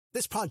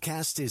This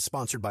podcast is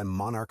sponsored by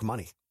Monarch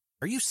Money.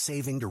 Are you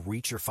saving to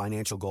reach your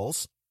financial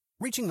goals?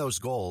 Reaching those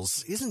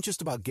goals isn't just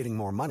about getting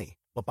more money,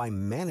 but by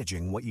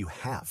managing what you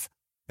have.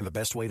 And the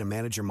best way to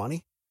manage your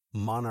money?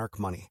 Monarch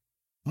Money.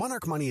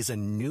 Monarch Money is a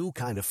new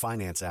kind of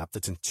finance app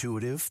that's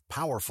intuitive,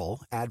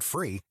 powerful,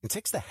 ad-free, and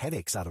takes the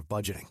headaches out of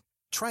budgeting.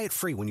 Try it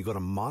free when you go to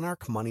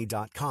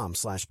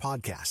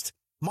monarchmoney.com/podcast.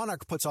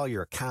 Monarch puts all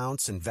your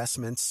accounts,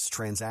 investments,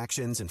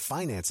 transactions, and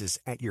finances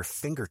at your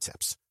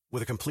fingertips.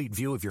 With a complete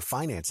view of your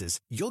finances,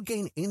 you'll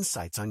gain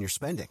insights on your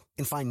spending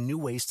and find new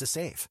ways to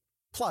save.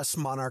 Plus,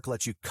 Monarch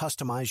lets you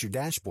customize your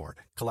dashboard,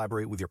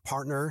 collaborate with your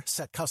partner,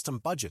 set custom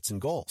budgets and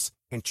goals,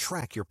 and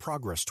track your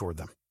progress toward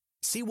them.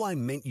 See why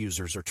Mint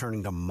users are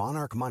turning to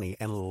Monarch Money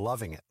and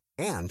loving it,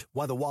 and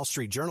why the Wall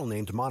Street Journal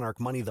named Monarch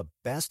Money the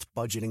best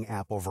budgeting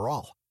app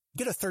overall.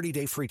 Get a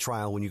 30-day free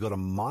trial when you go to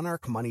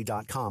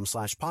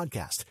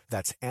monarchmoney.com/podcast.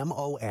 That's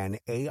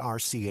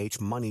MONARCH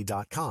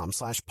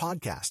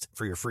money.com/podcast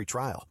for your free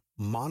trial.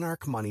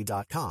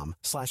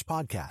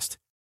 monarchmoney.com/podcast.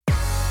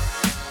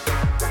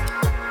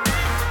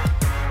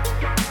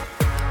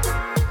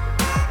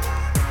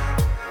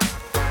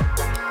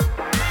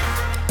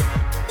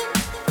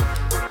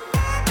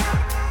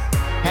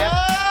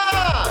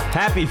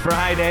 Happy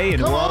Friday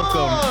and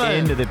welcome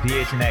into the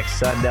PHNX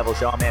Sun Devil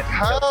Show. I'm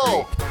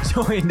Anthony,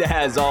 joined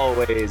as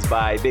always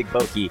by Big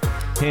Pokey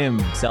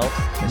himself,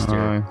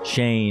 Mr.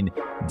 Shane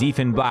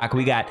Diefenbach.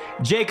 We got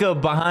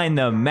Jacob behind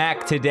the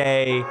Mac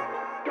today.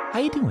 How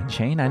you doing,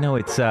 Shane? I know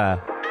it's...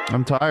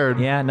 I'm tired.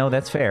 Yeah, no,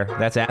 that's fair.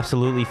 That's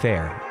absolutely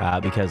fair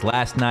because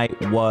last night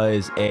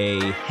was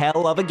a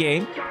hell of a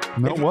game.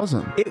 No, it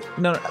wasn't.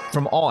 No,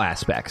 from all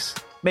aspects.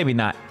 Maybe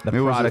not the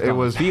product on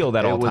the field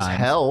at all times. It was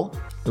hell.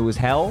 It was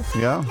hell?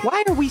 Yeah.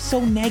 Why are we so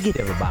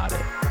negative about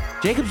it?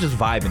 Jacob's just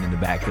vibing in the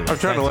back of I'm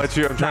trying to let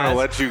you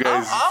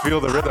guys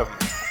feel the rhythm.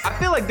 I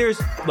feel like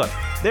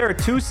there are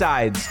two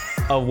sides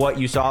of what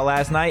you saw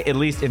last night, at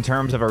least in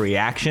terms of a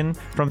reaction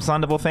from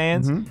Sun Devil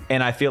fans. Mm-hmm.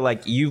 And I feel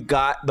like you've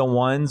got the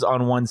ones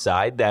on one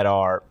side that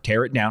are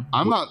tear it down.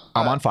 I'm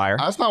on fire.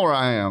 That's not where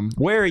I am.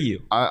 Where are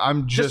you?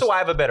 I'm just so I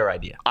have a better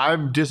idea.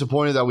 I'm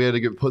disappointed that we had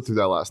to get put through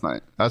that last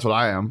night. That's what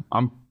I am.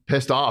 I'm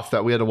pissed off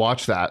that we had to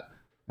watch that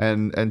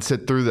and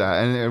sit through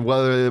that. And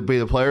whether it be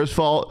the players'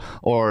 fault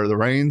or the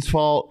rain's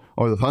fault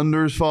or the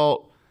Thunder's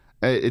fault,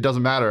 it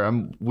doesn't matter.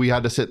 We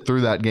had to sit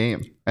through that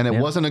game. And it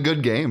wasn't a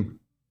good game.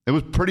 It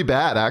was pretty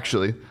bad,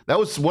 actually. That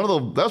was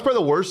probably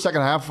the worst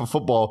second half of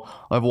football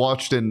I've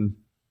watched in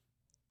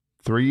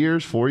 4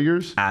 years.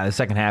 The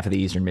second half of the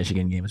Eastern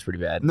Michigan game was pretty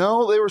bad.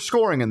 No, they were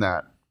scoring in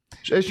that.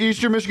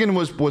 Eastern Michigan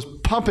was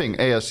pumping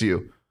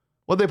ASU.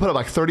 What did they put up,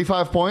 like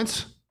 35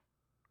 points?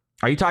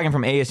 Are you talking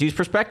from ASU's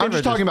perspective? I'm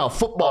just talking about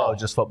football. Oh,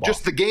 just football.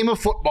 Just the game of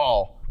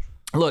football.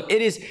 Look,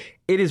 it is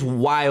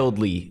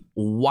wildly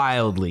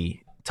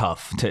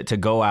tough to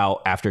go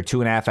out after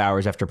 2.5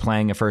 hours after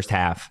playing a first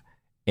half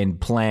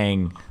and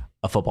playing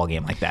a football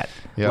game like that.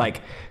 Yeah.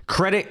 Like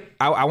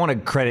I want to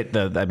credit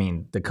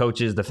the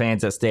coaches, the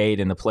fans that stayed,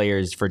 and the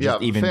players for just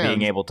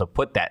being able to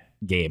put that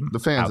game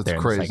out there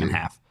in the second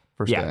half.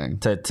 For staying.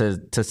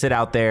 To sit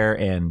out there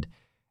and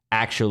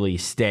actually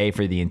stay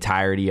for the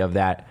entirety of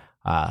that.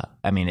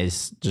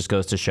 It just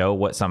goes to show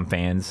what some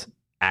fans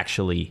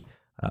actually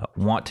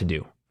want to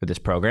do for this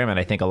program. And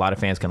I think a lot of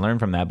fans can learn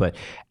from that. But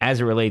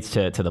as it relates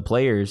to the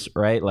players,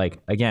 right? Like,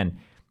 again,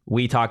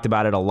 we talked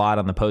about it a lot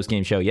on the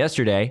post-game show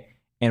yesterday,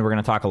 and we're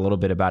going to talk a little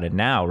bit about it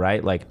now,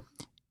 right? Like,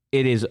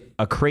 it is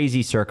a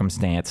crazy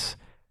circumstance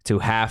to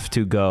have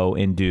to go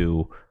and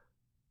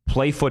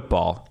play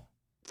football,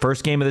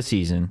 first game of the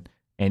season.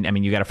 And,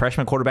 you got a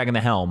freshman quarterback in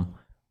the helm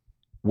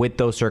with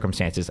those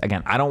circumstances.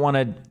 Again, I don't want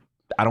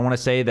to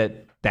say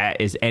that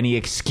is any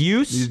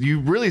excuse. You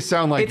really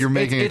sound like you're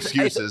making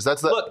excuses.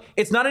 Look,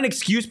 it's not an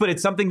excuse, but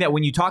it's something that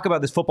when you talk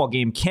about this football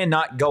game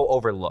cannot go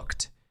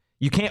overlooked.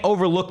 You can't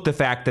overlook the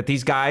fact that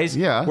these guys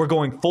were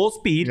going full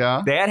speed.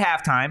 Yeah. They had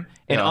halftime,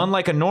 and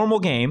unlike a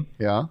normal game,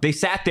 they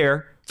sat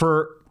there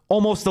for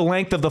almost the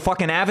length of the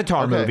fucking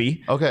Avatar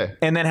movie. Okay.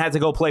 And then had to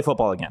go play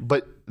football again.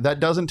 But that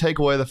doesn't take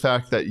away the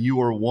fact that you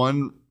were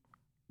one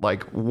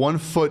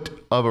foot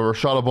of a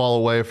Rashada ball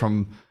away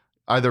from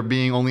either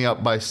being only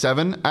up by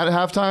 7 at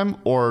halftime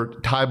or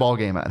tie ball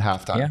game at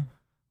halftime. Yeah.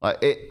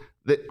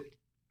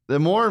 The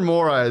more and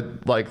more I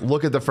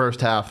look at the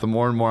first half, the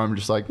more and more I'm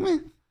just like, meh,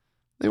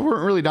 they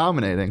weren't really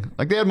dominating.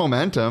 Like, they had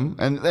momentum,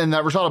 and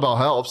that Rashada ball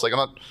helps. Like,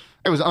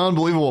 it was an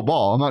unbelievable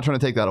ball. I'm not trying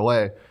to take that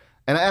away,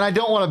 and I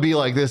don't want to be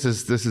like this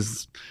is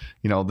this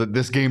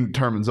game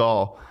determines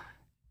all.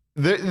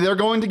 They're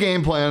going to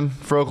game plan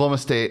for Oklahoma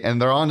State,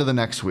 and they're on to the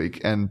next week,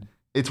 and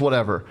it's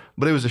whatever.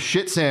 But it was a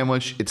shit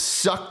sandwich. It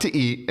sucked to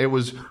eat. It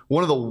was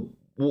one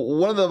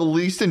of the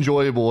least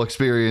enjoyable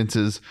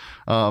experiences,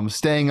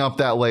 staying up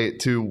that late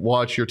to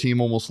watch your team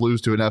almost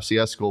lose to an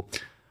FCS school.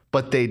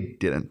 But they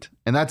didn't.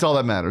 And that's all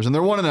that matters. And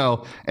they're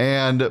 1-0.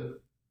 And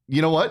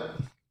you know what?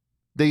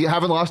 They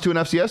haven't lost to an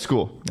FCS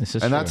school.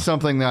 And that's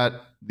something that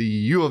the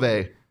U of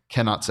A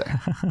cannot say.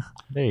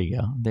 There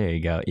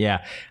you go.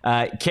 Yeah.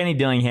 Kenny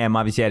Dillingham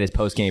obviously had his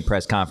post-game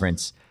press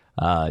conference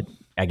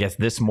I guess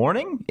this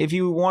morning, if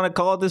you want to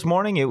call it this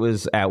morning. It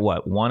was at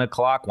 1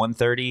 o'clock,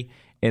 1:30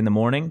 in the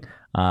morning.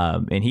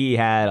 And he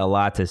had a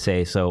lot to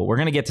say. So we're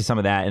going to get to some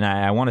of that. And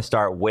I want to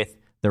start with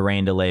the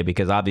rain delay,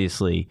 because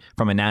obviously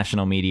from a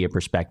national media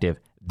perspective,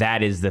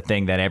 that is the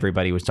thing that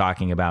everybody was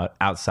talking about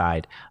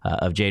outside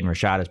of Jaden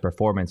Rashada's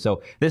performance.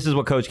 So this is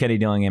what Coach Kenny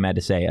Dillingham had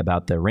to say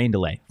about the rain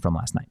delay from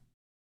last night.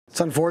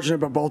 It's unfortunate,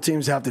 but both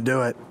teams have to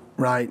do it,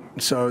 right?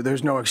 So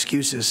there's no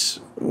excuses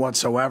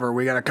whatsoever.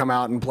 We got to come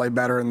out and play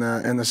better in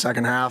the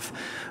second half.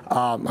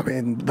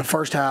 The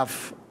first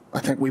half, I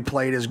think we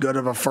played as good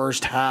of a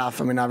first half.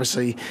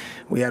 Obviously,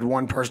 we had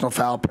one personal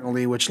foul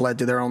penalty, which led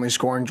to their only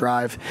scoring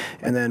drive,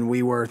 and then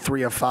we were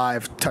 3 of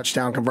 5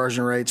 touchdown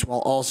conversion rates, while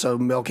also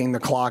milking the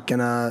clock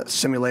in a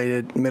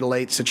simulated middle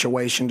eight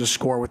situation to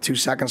score with 2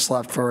 seconds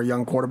left for a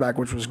young quarterback,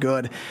 which was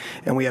good.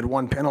 And we had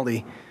one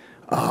penalty.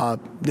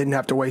 Didn't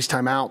have to waste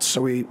timeouts,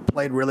 so we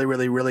played really,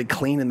 really, really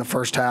clean in the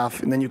first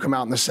half. And then you come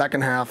out in the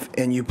second half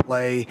and you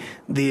play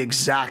the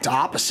exact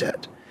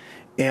opposite.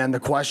 And the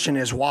question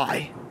is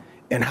why?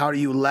 And how do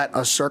you let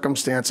a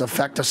circumstance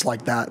affect us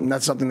like that? And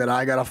that's something that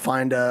I got to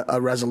find a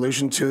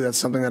resolution to. That's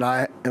something that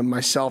I and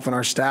myself and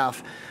our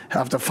staff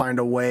have to find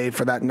a way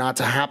for that not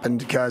to happen,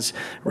 because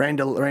rain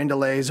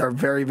delays are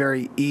very,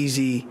 very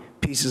easy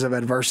pieces of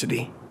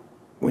adversity.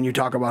 When you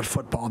talk about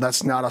football,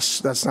 that's not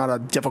a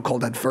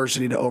difficult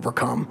adversity to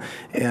overcome,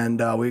 and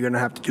we're going to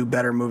have to do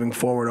better moving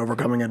forward,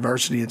 overcoming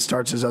adversity. It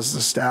starts as us,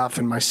 the staff,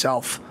 and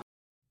myself.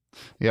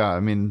 Yeah,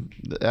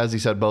 as he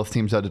said, both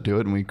teams had to do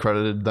it, and we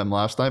credited them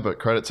last night, but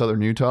credit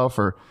Southern Utah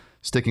for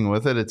sticking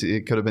with it.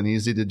 It could have been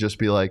easy to just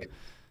be like,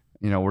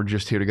 we're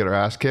just here to get our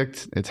ass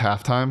kicked. It's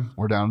halftime.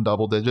 We're down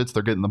double digits.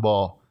 They're getting the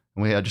ball.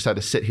 And we just had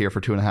to sit here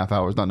for 2.5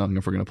 hours not knowing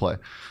if we're going to play.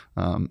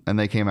 And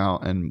they came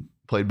out and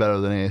played better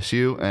than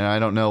ASU. And I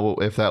don't know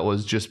if that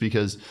was just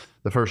because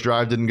the first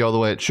drive didn't go the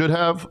way it should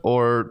have,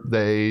 or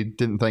they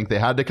didn't think they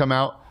had to come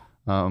out.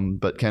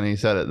 But Kenny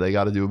said it. They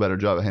got to do a better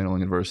job of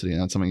handling adversity,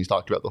 and that's something he's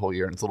talked about the whole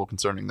year. And it's a little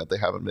concerning that they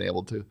haven't been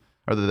able to,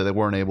 or that they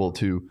weren't able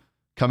to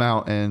come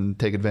out and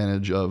take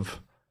advantage of,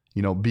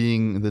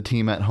 being the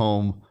team at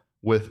home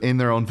within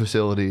their own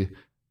facility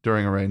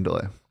during a rain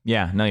delay.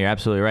 Yeah, no, you're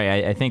absolutely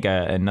right. I think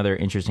another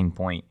interesting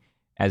point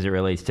as it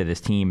relates to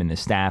this team and the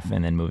staff,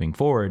 and then moving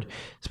forward,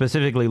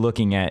 specifically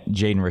looking at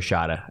Jaden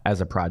Rashada as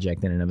a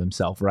project in and of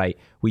himself, right?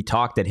 We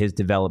talked at his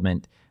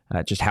development,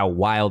 just how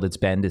wild it's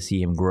been to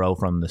see him grow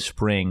from the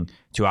spring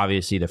to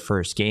obviously the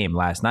first game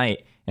last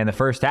night. In the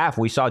first half,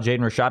 we saw Jaden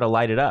Rashada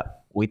light it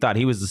up. We thought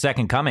he was the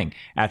second coming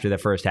after the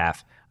first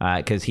half,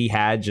 because he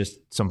had just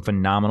some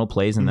phenomenal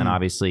plays. And then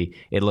obviously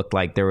it looked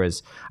like there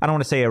was, I don't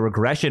want to say a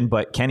regression,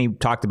 but Kenny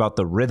talked about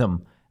the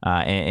rhythm,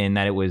 and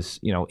that it was,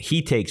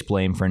 he takes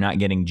blame for not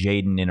getting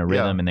Jaden in a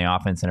rhythm and the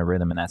offense in a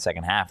rhythm in that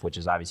second half, which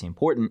is obviously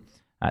important.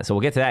 So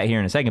we'll get to that here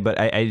in a second. But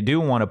I do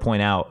want to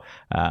point out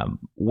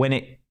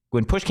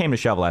when push came to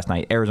shove last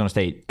night, Arizona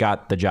State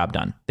got the job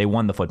done. They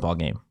won the football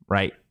game,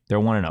 right? They're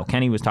 1-0.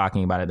 Kenny was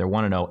talking about it. They're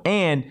 1-0.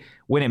 And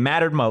when it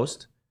mattered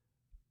most,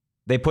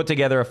 they put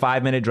together a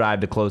 5-minute drive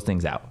to close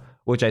things out,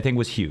 which I think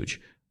was huge.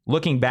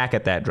 Looking back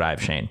at that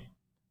drive, Shane,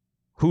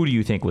 who do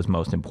you think was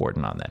most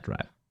important on that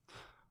drive?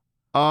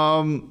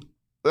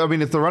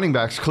 It's the running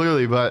backs,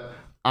 clearly, but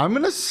I'm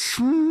going to...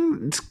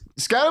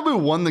 Scatterboo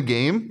won the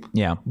game.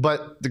 Yeah.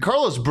 But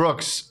DeCarlos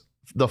Brooks,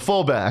 the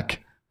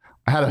fullback,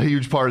 had a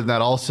huge part in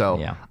that also.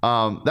 Yeah.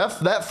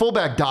 That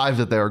fullback dive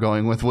that they were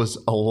going with was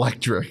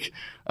electric.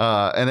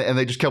 And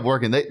they just kept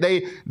working.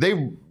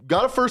 They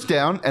got a first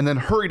down and then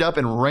hurried up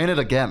and ran it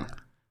again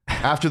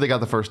after they got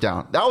the first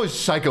down. That was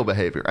psycho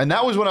behavior. And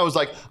that was when I was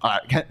like, all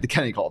right,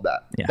 Kenny called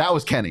that. Yeah. That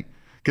was Kenny.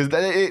 Because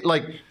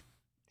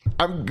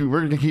we're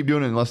going to keep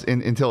doing it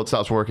until it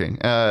stops working.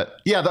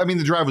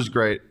 The drive was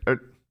great.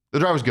 The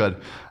drive was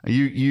good.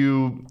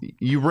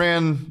 You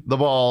ran the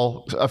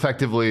ball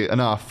effectively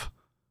enough,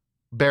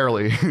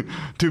 barely,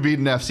 to beat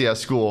an FCS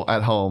school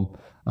at home.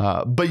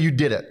 But you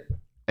did it.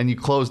 And you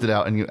closed it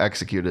out and you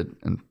executed.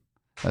 And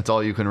that's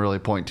all you can really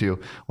point to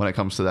when it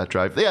comes to that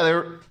drive. Yeah,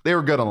 they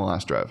were good on the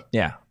last drive.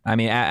 Yeah,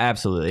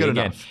 absolutely. Good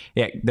enough.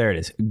 Yeah, there it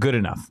is. Good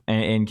enough.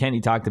 And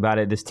Kenny talked about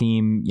it. This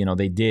team,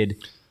 they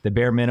did the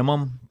bare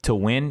minimum to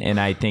win.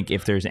 And I think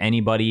if there's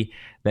anybody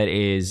that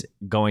is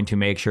going to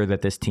make sure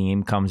that this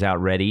team comes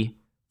out ready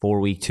for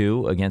week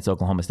 2 against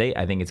Oklahoma State,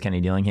 I think it's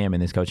Kenny Dillingham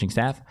and his coaching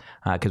staff,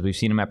 because we've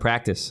seen him at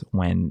practice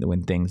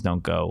when things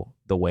don't go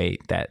the way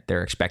that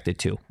they're expected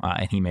to,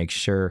 and he makes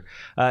sure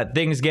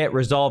things get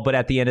resolved. But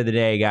at the end of the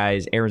day,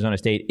 guys, Arizona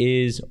State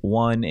is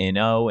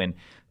 1-0, and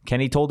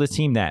Kenny told his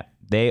team that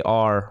they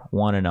are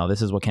 1-0.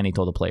 This is what Kenny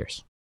told the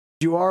players.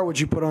 You are what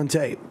you put on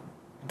tape.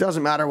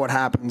 Doesn't matter what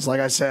happens. Like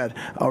I said,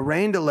 a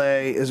rain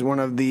delay is one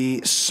of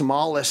the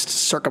smallest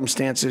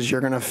circumstances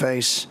you're going to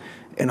face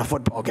in a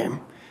football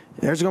game.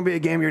 There's going to be a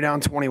game you're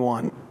down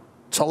 21.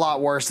 It's a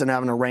lot worse than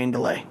having a rain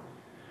delay,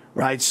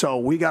 right? So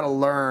we got to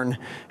learn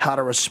how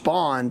to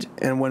respond.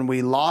 And when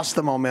we lost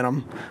the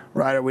momentum,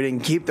 right, or we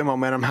didn't keep the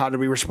momentum, how did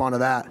we respond to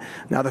that?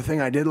 Now, the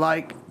thing I did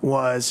like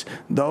was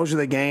those are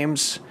the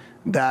games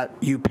that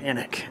you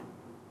panic.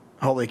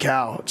 holy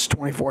cow, it's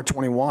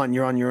 24-21.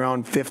 You're on your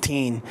own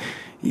 15.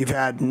 You've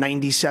had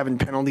 97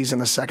 penalties in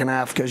the second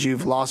half because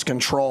you've lost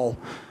control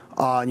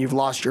and you've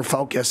lost your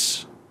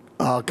focus,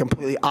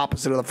 completely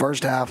opposite of the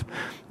first half.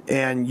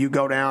 And you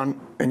go down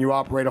and you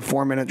operate a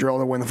 4-minute drill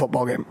to win the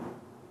football game.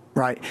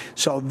 Right.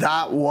 So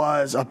that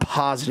was a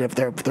positive.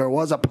 There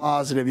was a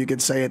positive, you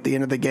could say, at the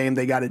end of the game,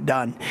 they got it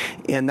done.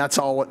 And that's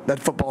all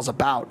that football's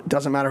about. It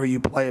doesn't matter who you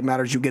play. It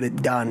matters you get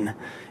it done.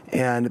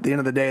 And at the end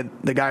of the day,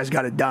 the guys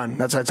got it done.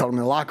 That's what I told them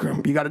in the locker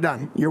room. You got it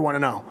done. You're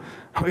 1-0.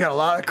 We got a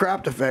lot of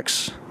crap to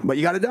fix, but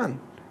you got it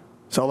done.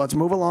 So let's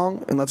move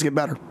along and let's get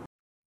better.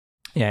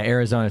 Yeah,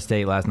 Arizona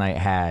State last night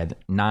had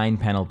 9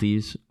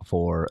 penalties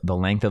for the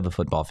length of the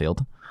football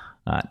field.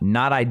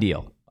 Not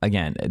ideal.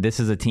 Again,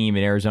 this is a team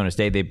in Arizona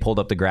State. They pulled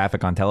up the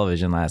graphic on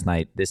television last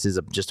night. This is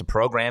just a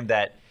program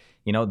that,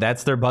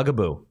 that's their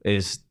bugaboo,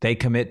 is they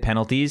commit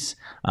penalties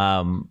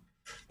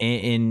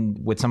in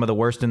with some of the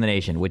worst in the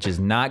nation, which is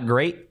not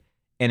great.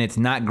 And it's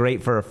not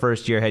great for a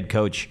first-year head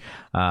coach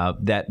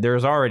that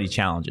there's already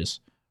challenges,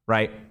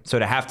 right? So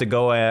to have to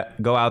go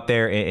out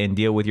there and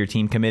deal with your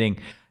team committing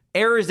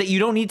errors that you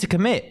don't need to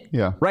commit,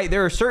 right?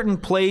 There are certain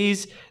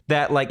plays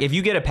that, like, if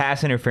you get a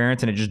pass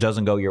interference and it just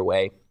doesn't go your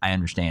way, I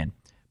understand.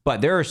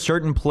 But there are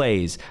certain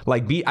plays,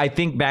 like I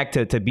think back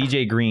to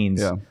BJ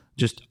Green's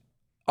just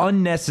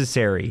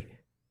unnecessary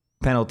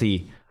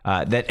penalty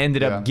that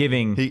ended up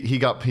giving. He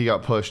got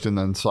pushed and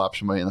then slapped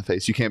somebody in the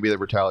face. You can't be the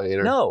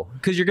retaliator. No,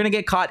 because you're going to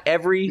get caught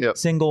every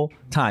single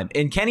time.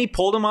 And Kenny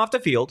pulled him off the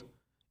field,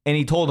 and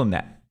he told him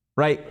that,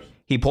 right?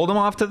 He pulled him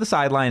off to the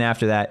sideline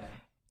after that.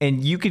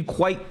 And you could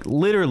quite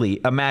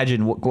literally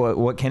imagine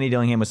what Kenny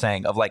Dillingham was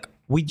saying of, like,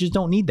 we just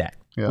don't need that.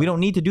 Yeah. We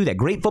don't need to do that.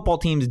 Great football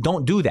teams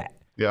don't do that.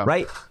 Yeah.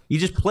 Right? You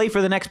just play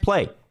for the next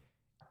play.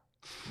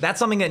 That's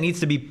something that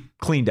needs to be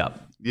cleaned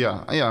up.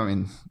 Yeah. I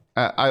mean,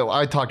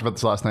 I talked about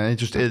this last night.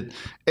 It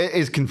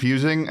is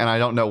confusing, and I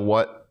don't know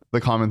what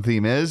the common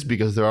theme is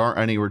because there aren't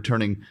any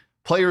returning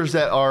players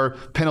that are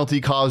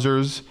penalty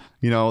causers.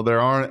 There's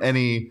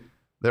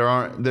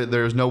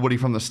nobody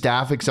from the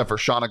staff except for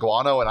Sean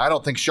Aguano, and I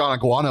don't think Sean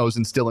Aguano is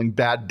instilling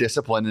bad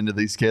discipline into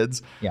these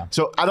kids. Yeah.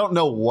 So I don't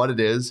know what it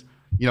is.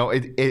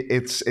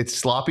 It's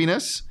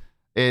sloppiness.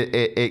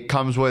 It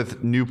comes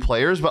with new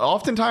players, but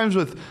oftentimes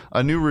with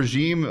a new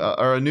regime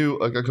or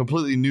a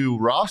completely new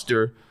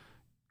roster,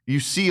 you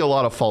see a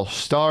lot of false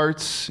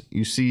starts.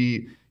 You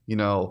see,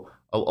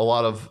 a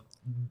lot of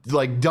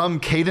like dumb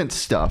cadence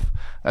stuff.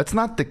 That's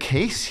not the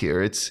case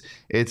here. It's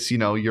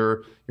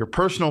your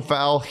personal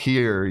foul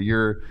here.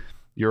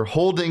 You're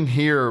holding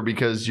here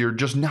because you're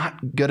just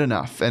not good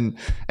enough. And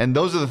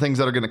those are the things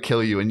that are going to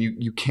kill you. And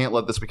you can't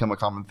let this become a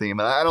common theme.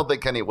 And I don't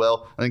think Kenny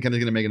will. I think Kenny's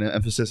going to make an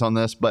emphasis on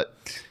this, but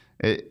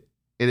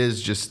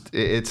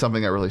it's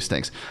something that really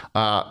stinks.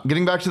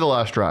 Getting back to the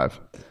last drive,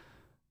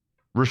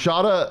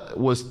 Rashada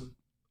was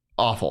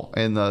awful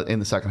in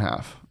the second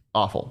half.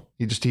 Awful.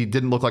 He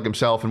didn't look like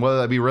himself, and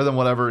whether that be rhythm,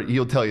 whatever,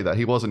 he'll tell you that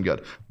he wasn't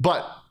good.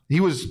 But he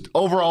was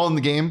overall in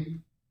the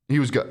game, he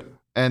was good.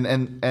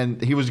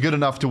 And he was good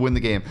enough to win the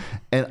game.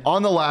 And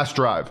on the last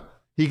drive,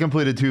 he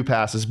completed 2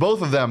 passes.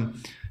 Both of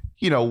them,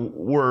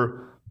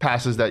 were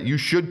passes that you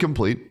should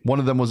complete. One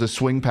of them was a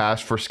swing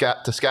pass to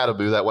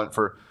Scattaboo that went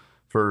for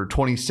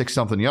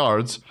 26-something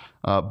yards.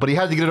 But he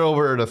had to get it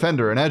over a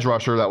defender, an edge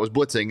rusher that was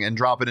blitzing, and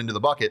drop it into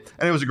the bucket.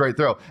 And it was a great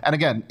throw. And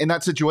again, in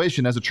that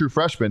situation, as a true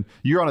freshman,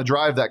 you're on a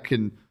drive that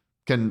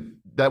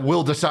that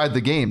will decide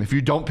the game. If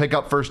you don't pick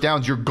up first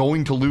downs, you're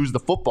going to lose the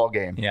football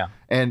game. Yeah.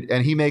 And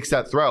he makes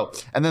that throw.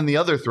 And then the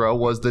other throw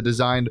was the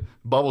designed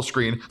bubble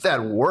screen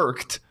that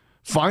worked.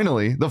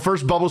 Finally, the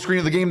first bubble screen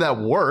of the game that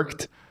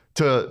worked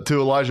to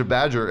Elijah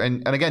Badger.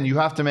 And again, you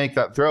have to make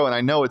that throw. And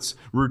I know it's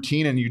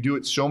routine and you do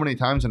it so many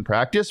times in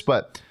practice,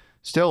 but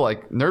still,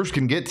 like, nerves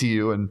can get to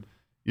you. And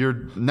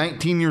you're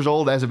 19 years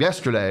old as of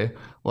yesterday.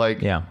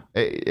 Like, yeah,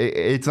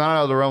 it's not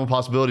out of the realm of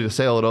possibility to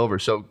sail it over.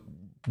 So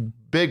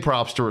big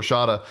props to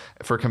Rashada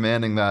for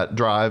commanding that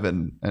drive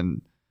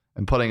and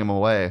putting him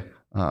away.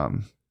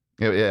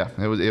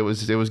 It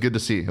was good to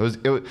see. It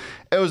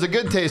was a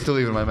good taste to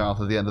leave in my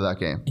mouth at the end of that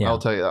game. Yeah. I'll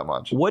tell you that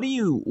much. What do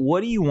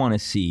you want to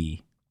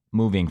see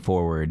moving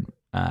forward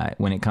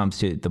when it comes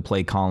to the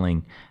play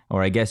calling,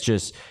 or I guess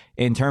just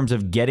in terms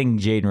of getting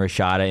Jaden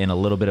Rashada in a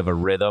little bit of a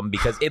rhythm?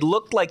 Because it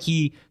looked like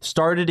he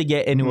started to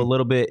get into a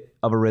little bit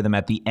of a rhythm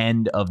at the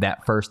end of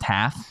that first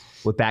half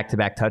with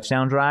back-to-back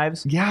touchdown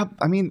drives. Yeah,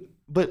 I mean,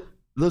 but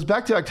those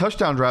back-to-back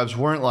touchdown drives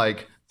weren't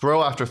like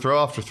throw after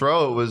throw after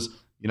throw. It was,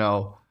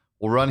 we'll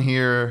run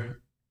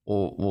here,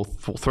 we'll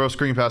throw a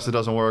screen pass that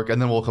doesn't work,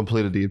 and then we'll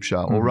complete a deep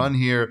shot. Mm-hmm. We'll run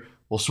here,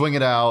 we'll swing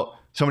it out,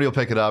 somebody will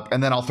pick it up,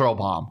 and then I'll throw a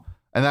bomb.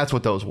 And that's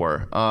what those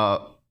were.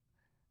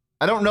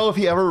 I don't know if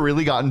he ever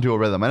really got into a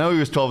rhythm. I know he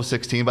was 12 of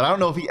 16, but I don't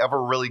know if he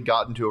ever really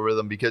got into a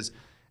rhythm because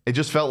it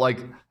just felt like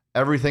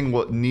everything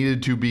what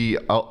needed to be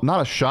not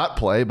a shot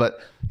play,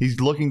 but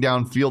he's looking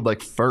downfield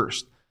like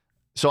first.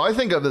 So I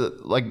think of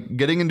it like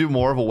getting into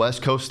more of a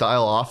West Coast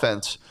style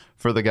offense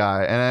for the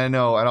guy. And I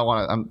know I don't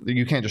want to.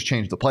 You can't just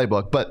change the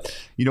playbook, but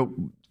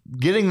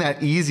getting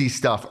that easy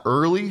stuff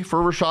early for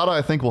Rashada,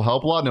 I think will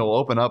help a lot, and it'll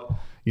open up,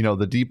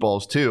 the deep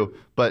balls too.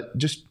 But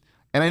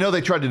and I know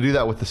they tried to do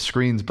that with the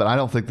screens, but I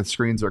don't think the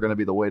screens are going to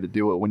be the way to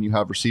do it when you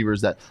have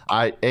receivers that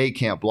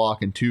can't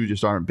block and 2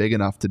 just aren't big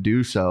enough to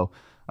do so.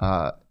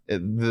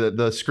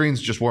 The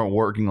screens just weren't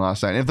working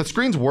last night. And if the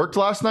screens worked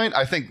last night,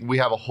 I think we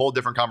have a whole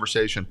different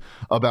conversation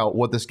about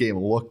what this game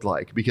looked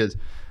like, because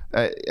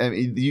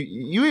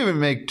you even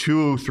make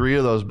 2-3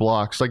 of those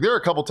blocks. Like, there are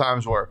a couple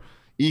times where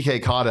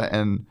EK caught it,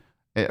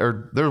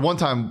 or there was one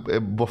time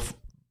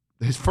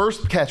his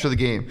first catch of the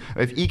game.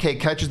 If EK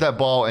catches that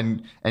ball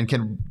and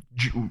can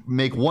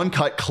make one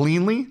cut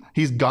cleanly,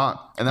 he's gone,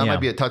 and that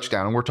might be a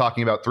touchdown. And we're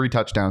talking about 3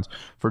 touchdowns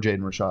for Jaden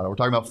Rashada. We're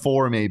talking about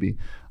 4 maybe.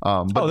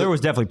 But there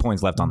was definitely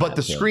points left on that. But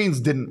the screens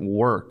didn't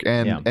work,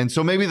 and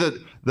so maybe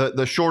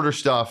the shorter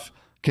stuff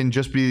can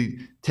just be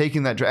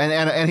taking that,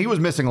 and he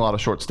was missing a lot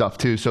of short stuff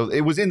too. So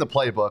it was in the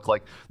playbook.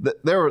 Like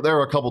there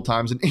were a couple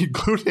times, and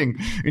including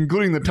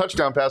the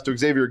touchdown pass to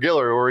Xavier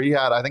Giller, where he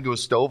had, I think it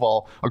was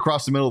Stovall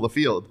across the middle of the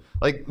field.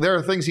 Like, there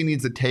are things he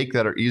needs to take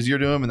that are easier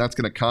to him, and that's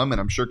going to come. And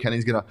I'm sure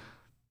Kenny's going to,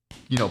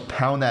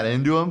 pound that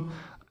into him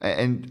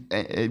and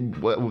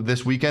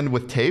this weekend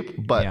with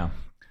tape. But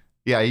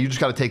yeah, you just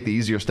got to take the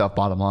easier stuff,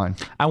 bottom line.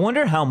 I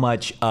wonder how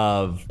much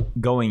of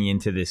going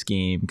into this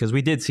game, because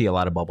we did see a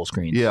lot of bubble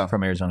screens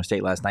from Arizona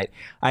State last night.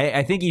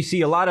 I think you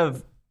see a lot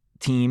of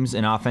teams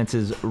and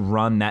offenses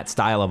run that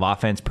style of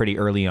offense pretty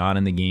early on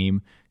in the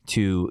game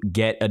to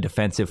get a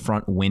defensive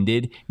front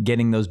winded,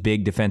 getting those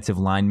big defensive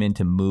linemen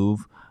to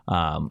move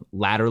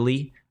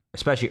laterally,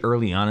 especially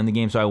early on in the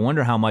game. So I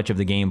wonder how much of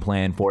the game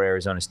plan for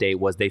Arizona State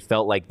was they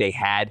felt like they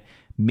had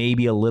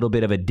maybe a little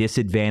bit of a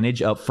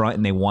disadvantage up front,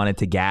 and they wanted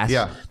to gas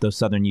those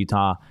Southern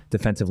Utah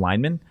defensive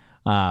linemen.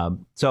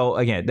 So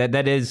again,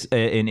 that is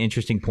an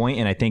interesting point,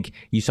 and I think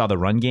you saw the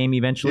run game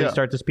eventually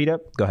start to speed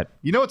up. Go ahead.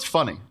 It's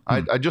funny.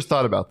 I just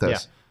thought about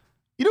this.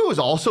 Who was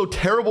also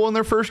terrible in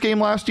their first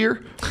game last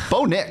year?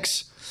 Bo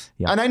Nix.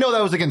 Yeah. And I know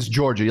that was against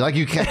Georgia. Like,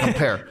 you can't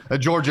compare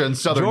Georgia and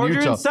Southern Utah.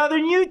 Georgia and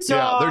Southern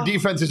Utah. Yeah, their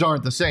defenses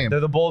aren't the same. They're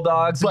the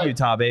Bulldogs of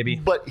Utah, baby.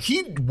 But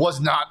he was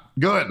not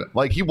good.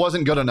 Like, he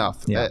wasn't good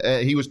enough.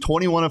 Yeah. He was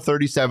 21 of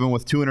 37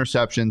 with 2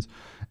 interceptions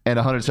and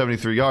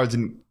 173 yards.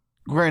 And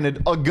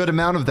granted, a good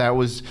amount of that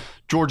was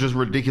Georgia's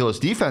ridiculous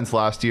defense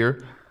last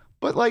year.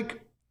 But, like,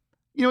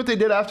 you know what they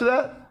did after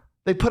that?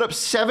 They put up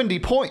 70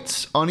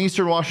 points on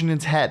Eastern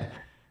Washington's head.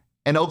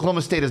 And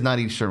Oklahoma State is not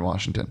Eastern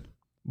Washington.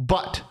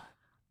 But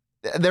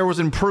there was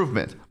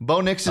improvement.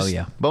 Bo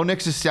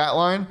Nix's stat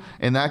line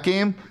in that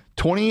game,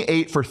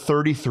 28 for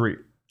 33.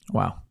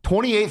 Wow.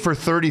 28 for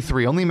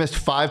 33. Only missed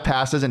 5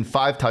 passes and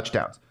 5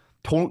 touchdowns.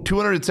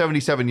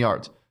 277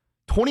 yards.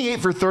 28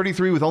 for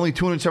 33 with only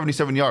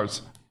 277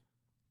 yards.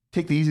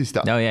 Take the easy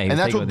stuff. Oh, yeah, and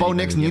that's what Bo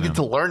Nix needed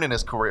to learn in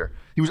his career.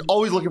 He was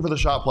always looking for the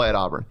shot play at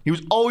Auburn. He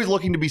was always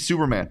looking to be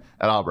Superman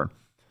at Auburn.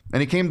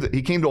 And he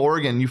came to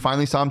Oregon, and you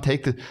finally saw him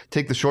take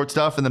the short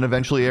stuff and then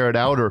eventually air it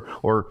out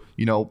or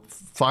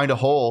find a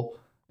hole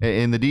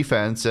in the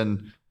defense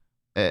and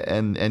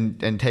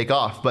take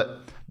off.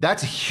 But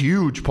that's a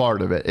huge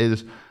part of it.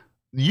 Is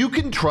you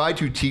can try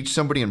to teach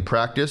somebody in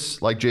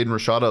practice, like Jaden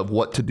Rashada, of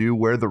what to do,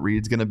 where the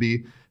read's going to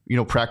be,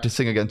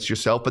 practicing against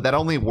yourself, but that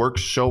only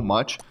works so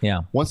much.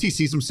 Yeah. Once he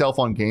sees himself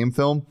on game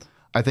film,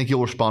 I think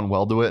he'll respond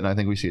well to it, and I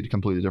think we see a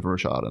completely different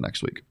Rashada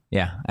next week.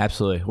 Yeah,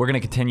 absolutely. We're going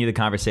to continue the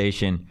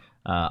conversation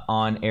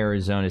on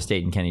Arizona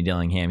State and Kenny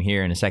Dillingham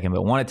here in a second, but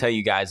I want to tell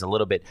you guys a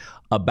little bit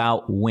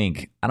about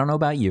Wink. I don't know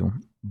about you,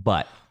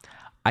 but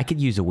I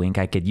could use a wink.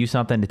 I could use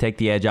something to take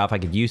the edge off. I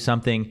could use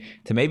something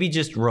to maybe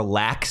just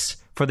relax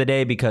for the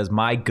day, because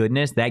my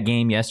goodness, that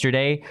game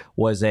yesterday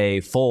was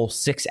a full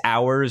 6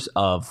 hours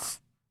of...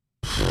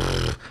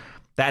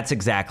 That's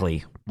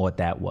exactly what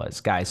that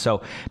was, guys.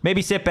 So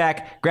maybe sit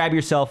back, grab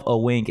yourself a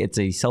Wink. It's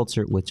a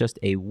seltzer with just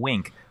a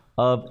wink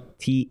of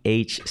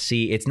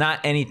THC. It's not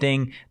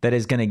anything that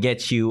is going to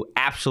get you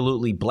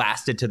absolutely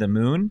blasted to the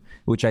moon,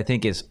 which I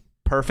think is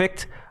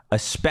perfect,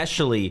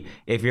 especially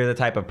if you're the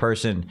type of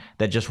person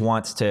that just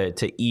wants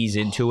to ease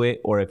into it,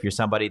 or if you're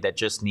somebody that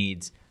just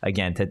needs,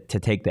 again, to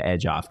take the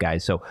edge off,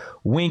 guys. So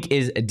Wink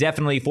is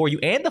definitely for you,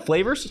 and the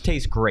flavors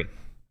taste great.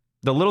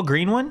 The little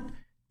green one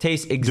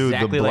tastes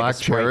exactly like a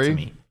Sprite to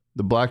me.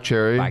 The black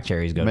cherry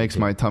is good. Makes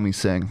my tummy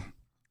sing.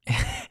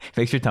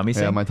 Makes your tummy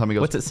sing? Yeah, my tummy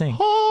goes. What's it sing?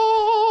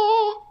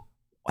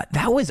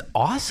 That was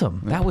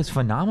awesome. That was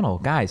phenomenal.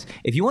 Guys,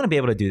 if you want to be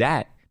able to do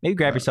that, maybe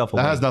grab yourself a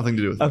Wink. That has nothing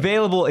to do with it.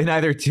 Available in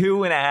either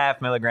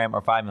 2.5 milligram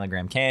or 5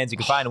 milligram cans. You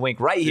can find a Wink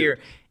right here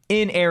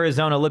in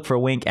Arizona. Look for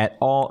Wink at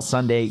all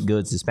Sunday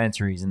Goods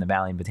dispensaries in the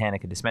Valley and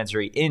Botanica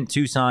Dispensary in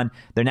Tucson.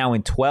 They're now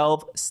in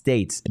 12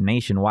 states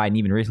nationwide, and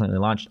even recently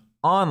launched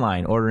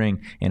online ordering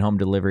and home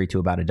delivery to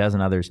about a dozen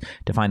others.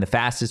 To find the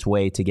fastest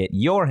way to get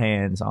your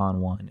hands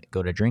on one,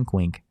 go to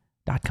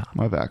drinkwink.com.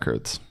 My back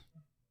hurts.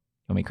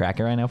 Want me to crack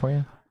it right now for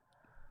you?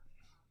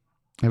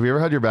 Have you ever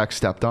had your back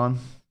stepped on?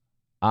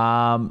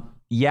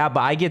 Yeah, but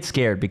I get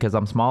scared because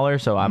I'm smaller,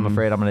 so I'm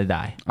afraid I'm going to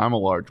die. I'm a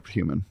large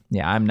human.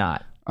 Yeah, I'm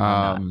not.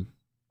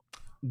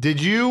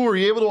 Were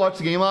you able to watch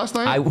the game last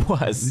night? I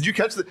was. Did you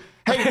catch the?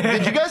 Hey,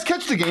 did you guys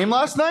catch the game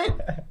last night?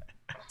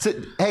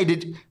 Hey,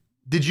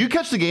 did you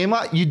catch the game?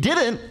 You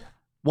didn't.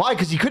 Why?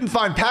 Because you couldn't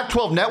find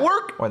Pac-12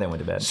 Network, Or they went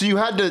to bed. so you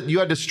had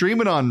to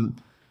stream it on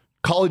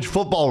college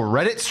football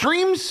Reddit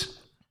streams.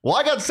 Well,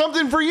 I got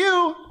something for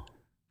you.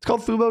 It's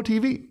called Fubo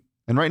TV,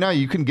 and right now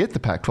you can get the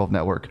Pac-12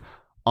 Network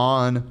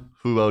on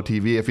Fubo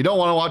TV. If you don't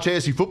want to watch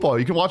ASU football,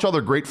 you can watch all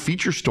their great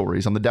feature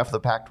stories on the Depth of the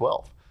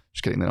Pac-12.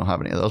 Just kidding, they don't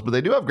have any of those, but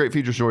they do have great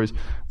feature stories.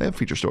 They have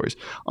feature stories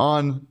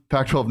on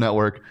Pac-12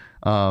 Network,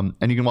 and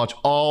you can watch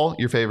all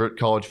your favorite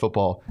college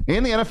football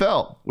and the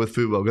NFL with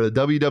Fubo. Go to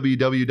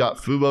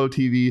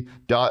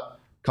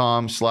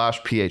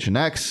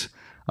www.fubotv.com/phnx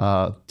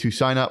to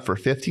sign up for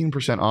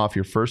 15% off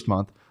your first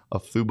month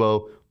of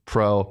Fubo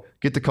Pro.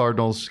 Get the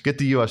Cardinals, get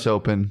the U.S.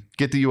 Open,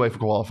 get the UEFA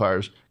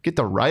qualifiers, get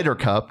the Ryder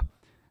Cup,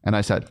 and I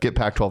said, get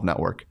Pac-12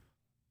 Network.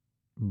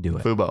 Do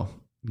it. Fubo.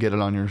 Get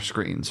it on your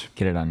screens.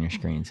 Get it on your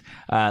screens.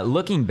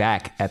 Looking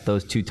back at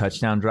those 2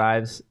 touchdown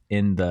drives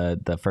in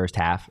the first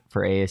half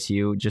for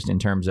ASU, just in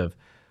terms of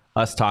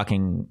us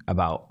talking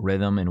about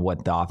rhythm and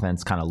what the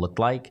offense kind of looked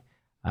like.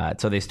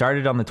 So they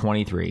started on the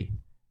 23.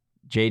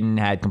 Jaden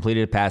had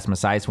completed a pass,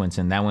 Messiah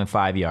Swinson. That went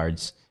 5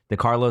 yards.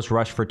 DeCarlos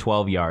rushed for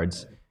 12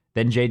 yards.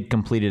 Then Jade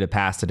completed a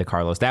pass to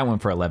DeCarlos. That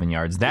went for 11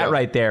 yards. That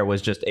right there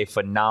was just a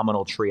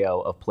phenomenal trio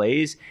of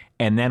plays.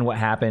 And then what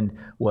happened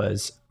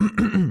was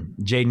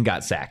Jaden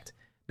got sacked.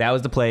 That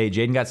was the play.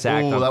 Jaden got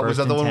sacked. Was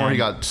that the one where he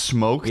got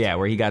smoked? Yeah,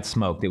 where he got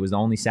smoked. It was the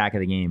only sack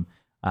of the game.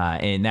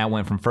 And that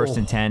went from 1st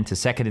and 10 to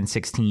 2nd and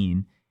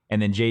 16.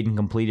 And then Jaden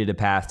completed a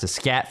pass to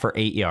Scat for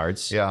 8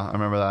 yards. Yeah, I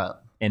remember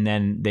that. And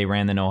then they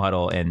ran the no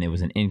huddle, and it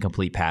was an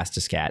incomplete pass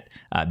to Scat.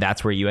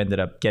 That's where you ended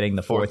up getting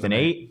the 4th and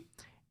 8.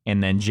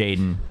 And then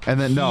Jaden. And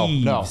then, no.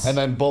 And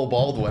then Bo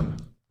Baldwin.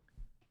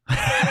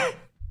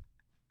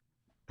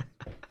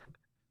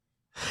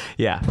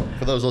 Yeah.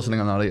 For those listening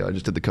on audio, I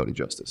just did the Cody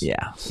justice.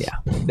 Yeah.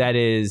 That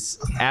is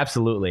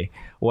absolutely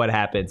what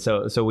happened.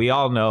 So we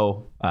all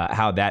know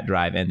how that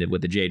drive ended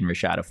with the Jaden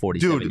Rashad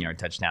 47-yard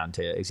touchdown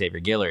to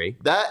Xavier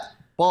Guillory. That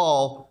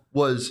ball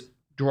was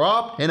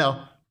dropped in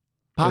a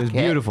pocket. It was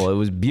beautiful. It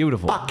was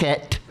beautiful.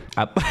 Bucket.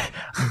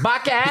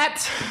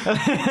 Bucket.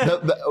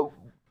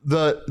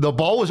 The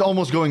ball was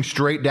almost going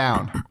straight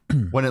down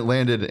when it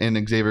landed in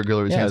Xavier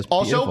Guillory's hands.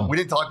 Also, beautiful. we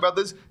didn't talk about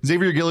this.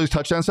 Xavier Guillory's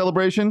touchdown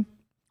celebration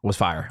was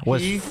fire.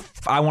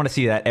 I want to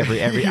see that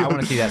every I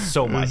want to see that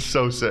so much.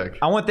 So sick.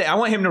 I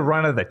want him to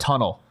run out of the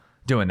tunnel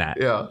doing that.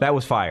 Yeah. That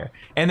was fire.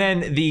 And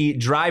then the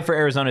drive for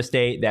Arizona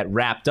State that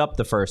wrapped up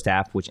the first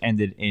half, which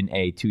ended in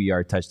a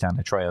 2-yard touchdown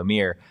to Troy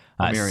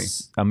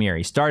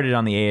Amiri started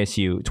on the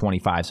ASU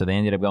 25, so they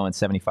ended up going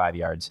 75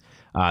 yards.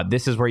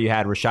 This is where you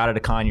had Rashada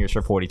Conyers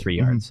for 43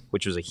 yards,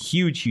 which was a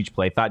huge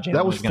play. Thought Jalen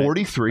that was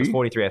 43?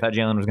 43. I thought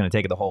Jalen was going to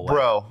take it the whole way.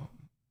 Bro,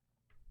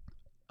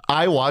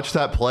 I watched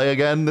that play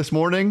again this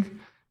morning.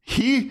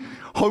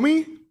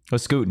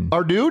 Was scooting.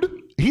 Our dude,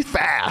 he's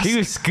fast. He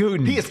was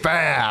scooting. He is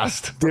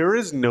fast. There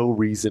is no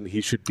reason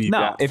he should be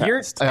that if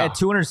fast. you're at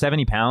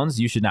 270 pounds,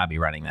 you should not be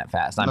running that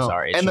fast. I'm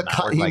sorry. And the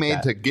cut he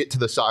made to get to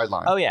the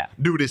sideline. Oh, yeah.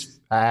 Dude is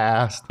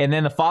fast. And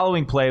then the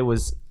following play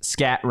was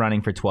Scat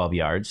running for 12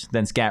 yards.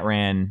 Then Scat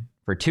ran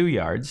for 2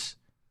 yards.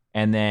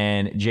 And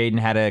then Jaden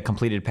had a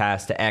completed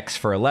pass to X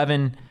for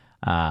 11.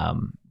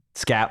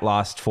 Scat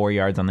lost 4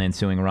 yards on the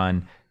ensuing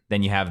run.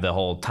 Then you have the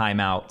whole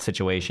timeout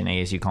situation,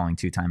 ASU calling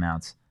 2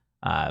 timeouts.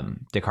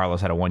 DeCarlos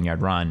had a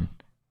 1-yard run,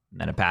 and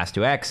then a pass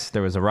to X.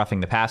 There was a roughing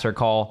the passer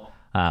call,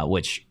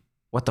 which,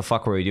 what the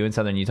fuck were we doing in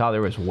Southern Utah?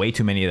 There was way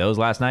too many of those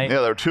last night.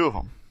 Yeah, there were 2 of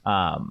them.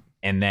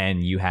 And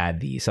then you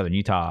had the Southern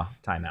Utah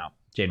timeout.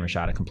 Jaden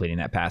Rashada completing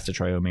that pass to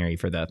Troy O'Meary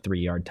for the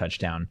 3-yard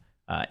touchdown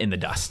in the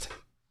dust.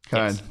 Can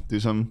I do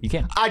something? You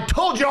can. I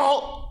told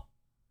y'all!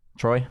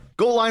 Troy?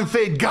 Goal line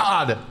fade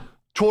God.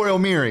 Troy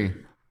O'Meary.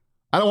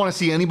 I don't want to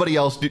see anybody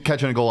else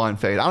catching a goal line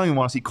fade. I don't even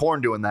want to see Corn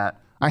doing that.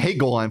 I hate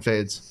goal line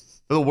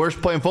fades. They're the worst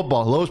play in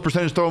football, lowest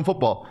percentage throw in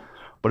football.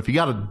 But if you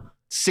got a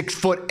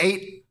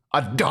 6'8"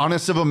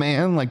 Adonis of a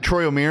man like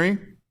Troy O'Meary,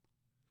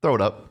 throw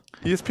it up.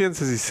 ESPN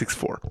says he's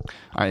 6'4".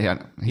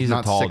 He's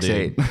not a tall 6'8".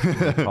 dude. He's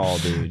a tall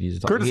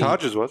dude. Curtis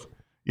Hodges was.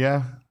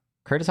 Yeah.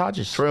 Curtis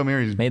Hodges. Troy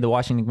O'Meary's made the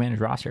Washington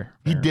Commanders roster.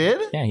 He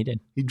did? Yeah, he did.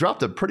 He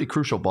dropped a pretty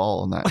crucial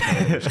ball in that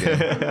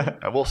game.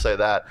 I will say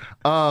that.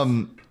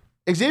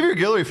 Xavier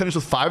Guillory finished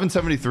with 5 and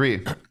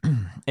 73.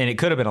 And it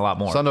could have been a lot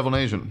more. Sun Devil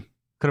Nation.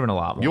 Could have been a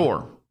lot more.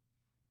 Your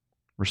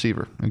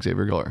receiver,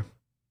 Xavier Guillory.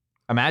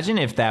 Imagine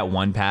if that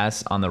one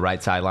pass on the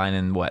right sideline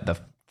in the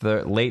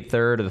late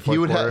third or the fourth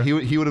quarter.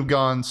 He would have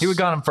gone. He would have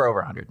gone for over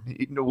 100.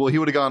 He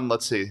would have gone.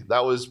 Let's see.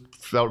 That would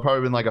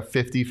probably been like a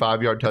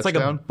 55-yard touchdown. It's like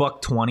a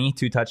 $120,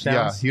 2 touchdowns.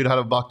 Yeah, he would have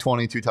had a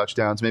 $120, 2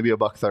 touchdowns, maybe a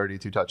 $130,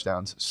 2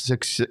 touchdowns,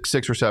 six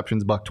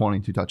receptions,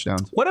 $120, 2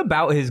 touchdowns. What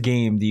about his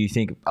game do you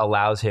think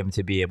allows him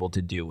to be able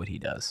to do what he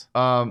does?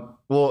 Well,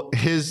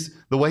 the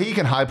way he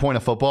can high point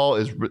a football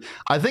is,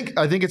 I think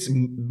it's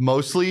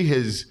mostly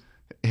his.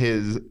 I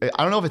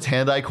don't know if it's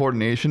hand-eye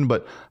coordination,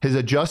 but his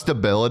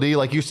adjustability.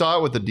 Like you saw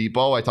it with the deep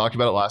ball. I talked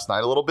about it last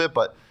night a little bit,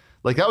 but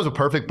Like, that was a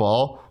perfect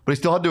ball, but he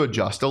still had to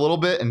adjust a little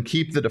bit and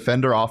keep the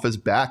defender off his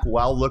back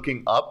while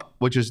looking up,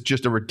 which is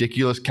just a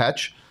ridiculous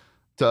catch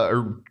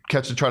to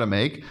try to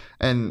make.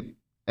 And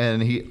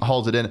he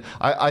hauls it in.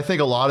 I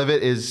think a lot of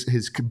it is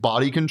his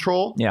body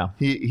control. Yeah.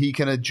 He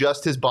can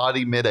adjust his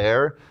body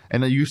midair.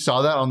 And you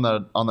saw that on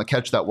the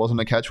catch that wasn't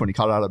a catch when he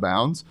caught it out of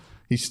bounds.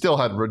 He still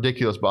had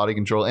ridiculous body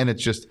control. And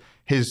it's just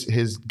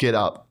his get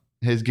up.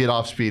 His get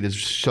off speed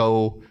is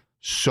so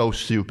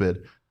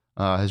stupid.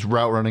 His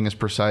route running is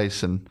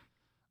precise. And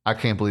I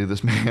can't believe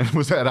this man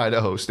was at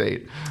Idaho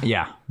State.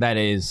 Yeah, that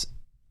is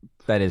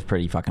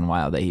pretty fucking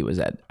wild that he was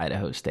at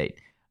Idaho State.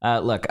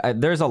 Look,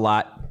 there's a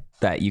lot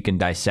that you can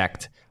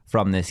dissect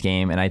from this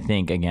game. And I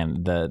think,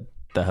 again, the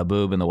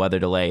Haboob and the weather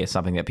delay is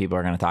something that people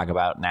are going to talk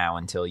about now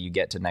until you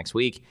get to next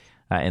week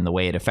and the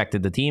way it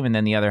affected the team. And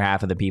then the other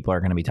half of the people are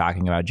going to be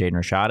talking about Jaden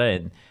Rashada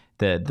and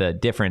the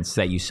difference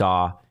that you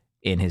saw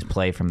in his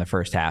play from the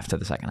first half to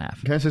the second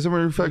half. Can I say something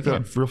real quick?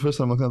 Real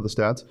fast, I'm looking at the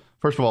stats.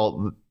 First of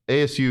all,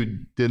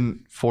 ASU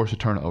didn't force a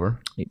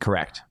turnover.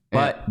 Correct.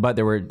 But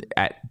there were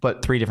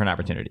three different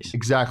opportunities.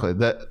 Exactly.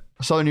 That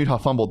Southern Utah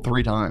fumbled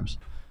 3 times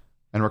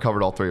and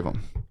recovered all 3 of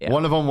them. Yeah.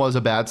 One of them was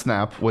a bad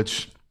snap,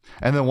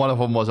 and then one of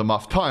them was a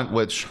muffed punt,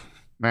 but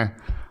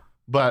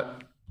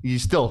you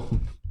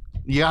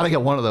got to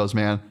get one of those,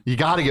 man. You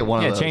got to get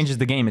one of those. It changes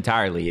the game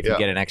entirely if you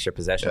get an extra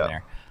possession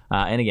there.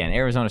 And again,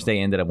 Arizona State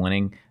ended up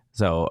winning.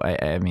 So,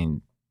 I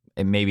mean,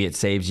 maybe it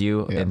saves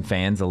you and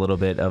fans a little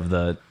bit of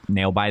the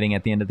nail biting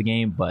at the end of the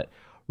game. But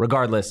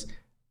regardless,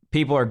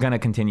 people are going to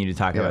continue to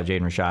talk about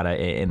Jaden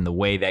Rashada and the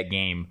way that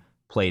game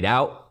played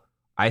out.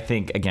 I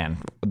think, again,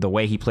 the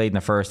way he played in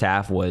the first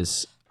half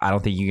was, I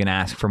don't think you can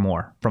ask for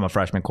more from a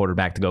freshman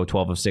quarterback to go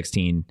 12 of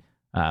 16.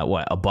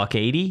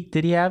 $180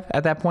 did he have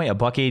at that point?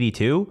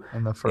 $182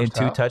 in the first and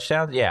half? 2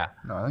 touchdowns? Yeah.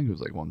 No, I think it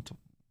was like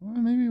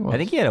maybe it was. I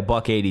think he had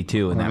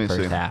 $182 in that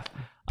first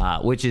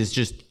half, which is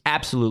just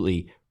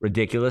absolutely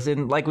ridiculous.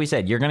 And like we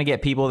said, you're going to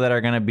get people that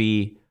are going to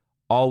be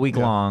all week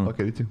long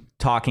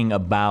talking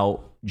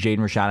about Jaden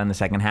Rashada in the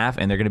second half,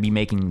 and they're going to be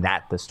making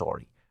that the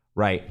story.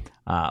 Right.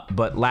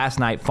 But last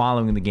night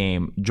following the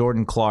game,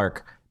 Jordan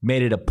Clark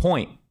made it a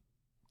point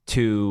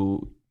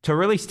to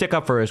really stick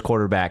up for his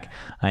quarterback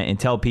and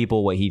tell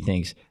people what he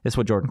thinks. This is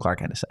what Jordan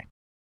Clark had to say.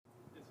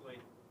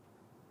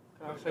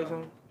 Can I say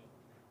something?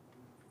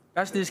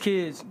 That's this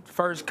kid's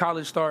first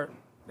college start.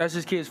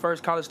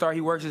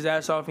 He works his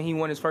ass off, and he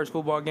won his first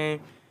football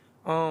game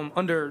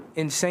under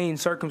insane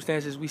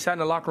circumstances. We sat in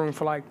the locker room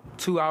for like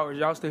 2 hours.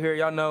 Y'all still here.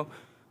 Y'all know.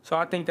 So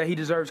I think that he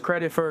deserves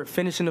credit for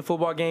finishing the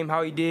football game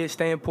how he did,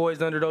 staying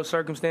poised under those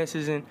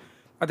circumstances. And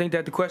I think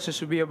that the question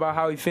should be about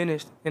how he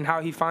finished and how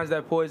he finds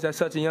that poise at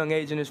such a young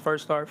age in his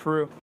first start, for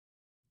real.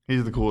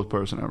 He's the coolest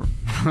person ever.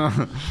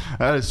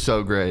 That is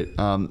so great.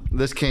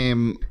 This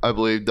came, I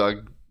believe,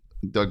 Doug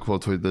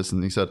quote tweeted this,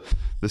 and he said,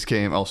 this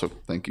came, also,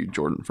 thank you,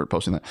 Jordan, for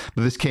posting that.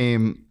 But this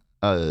came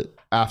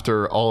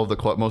after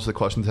most of the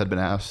questions had been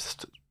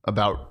asked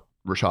about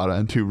Rashada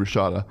and to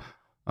Rashada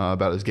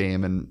about his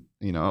game. And,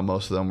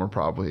 most of them were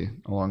probably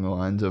along the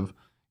lines of,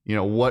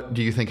 what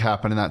do you think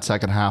happened in that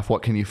second half?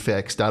 What can you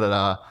fix?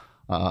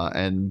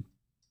 And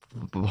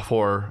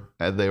before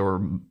they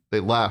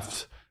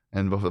left,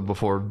 and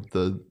before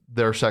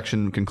their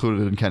section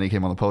concluded and Kenny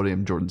came on the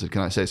podium, Jordan said,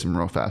 "Can I say something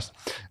real fast?"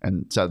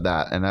 and said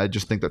that. And I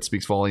just think that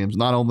speaks volumes,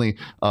 not only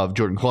of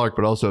Jordan Clark,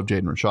 but also of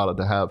Jaden Rashada,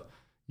 to have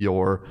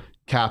your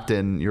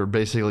captain, your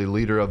basically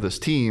leader of this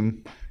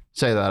team,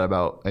 say that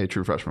about a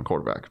true freshman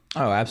quarterback.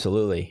 Oh,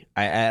 absolutely.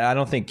 I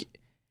don't think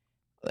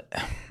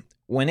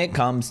when it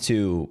comes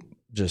to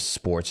just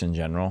sports in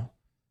general,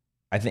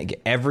 I think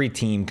every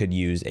team could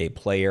use a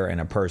player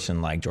and a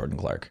person like Jordan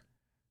Clark.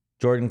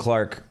 Jordan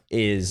Clark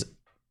is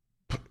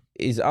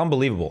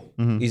unbelievable.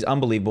 Mm-hmm. He's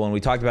unbelievable. And we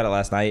talked about it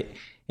last night.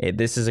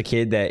 This is a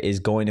kid that is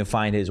going to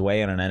find his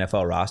way on an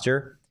NFL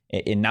roster,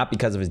 and not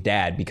because of his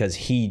dad, because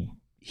he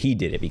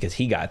did it, because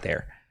he got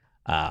there.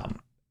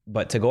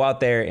 But to go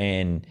out there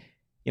and,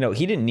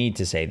 he didn't need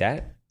to say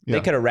that. Yeah.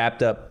 They could have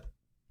wrapped up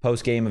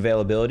post-game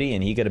availability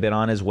and he could have been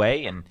on his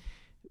way and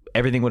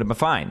everything would have been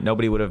fine.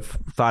 Nobody would have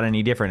thought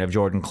any different of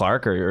Jordan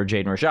Clark or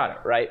Jaden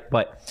Rashada, right?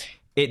 But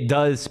it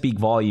does speak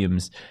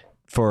volumes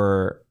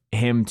for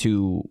him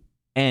to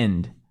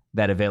end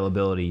that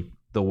availability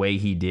the way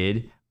he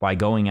did by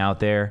going out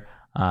there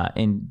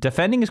and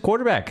defending his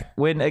quarterback.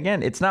 When,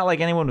 again, it's not like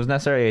anyone was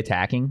necessarily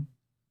attacking,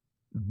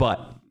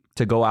 but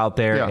to go out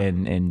there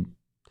and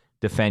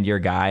defend your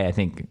guy, I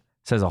think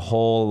says a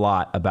whole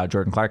lot about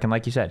Jordan Clark. And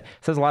like you said,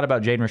 says a lot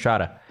about Jaden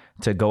Rashada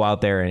to go out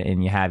there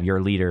and you have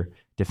your leader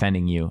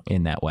defending you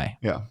in that way.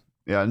 Yeah.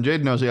 Yeah. And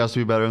Jaden knows he has to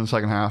be better in the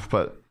second half,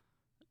 but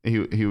he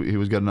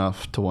was good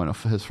enough to win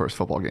his first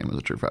football game as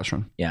a true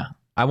freshman. Yeah.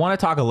 I want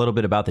to talk a little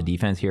bit about the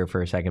defense here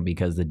for a second,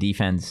 because the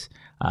defense,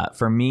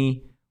 for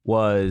me,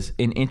 was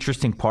an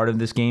interesting part of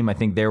this game. I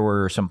think there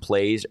were some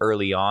plays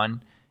early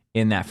on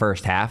in that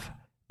first half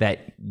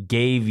that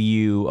gave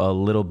you a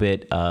little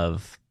bit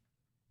of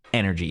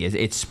energy.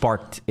 It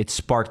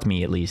sparked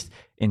me, at least,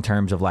 in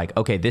terms of like,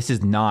 okay, this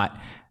is not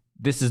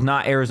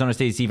Arizona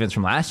State's defense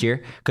from last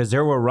year, because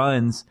there were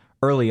runs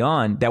early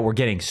on that were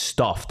getting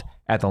stuffed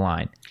at the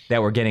line,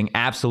 that were getting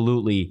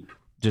absolutely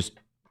just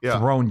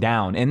thrown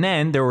down. And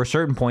then there were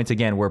certain points,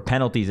 again, where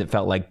penalties, it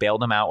felt like,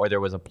 bailed them out, or there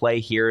was a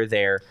play here or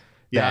there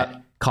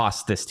that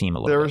cost this team a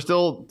little bit. There were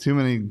still too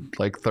many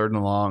like third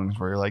and longs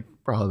where you're like,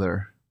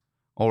 brother,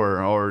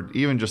 or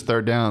even just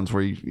third downs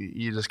where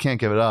you just can't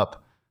give it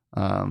up.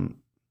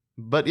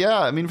 But yeah,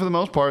 I mean, for the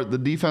most part, the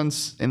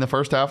defense in the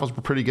first half was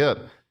pretty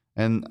good.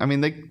 And I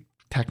mean, they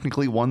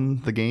technically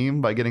won the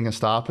game by getting a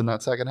stop in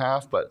that second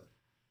half, but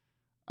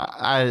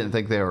I didn't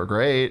think they were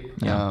great.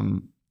 Yeah.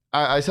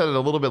 I said it a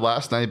little bit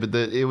last night, but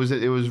it was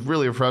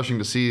really refreshing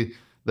to see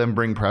them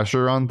bring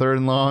pressure on third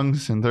and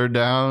longs and third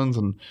downs,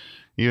 and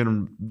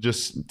even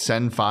just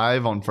send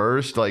 5 on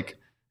first. Like,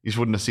 you just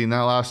wouldn't have seen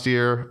that last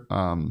year.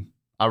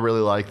 I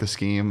really like the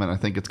scheme, and I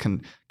think it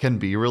can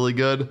be really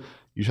good.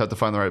 You just have to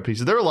find the right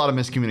pieces. There are a lot of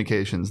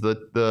miscommunications.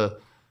 The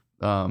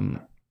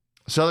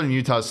Southern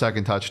Utah's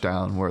second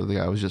touchdown, where the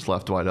guy was just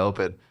left wide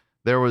open.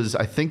 There was,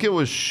 I think it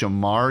was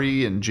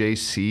Shamari and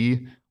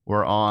JC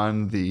were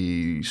on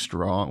the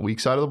weak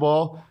side of the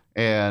ball,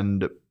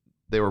 and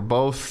they were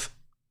both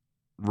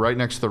right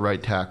next to the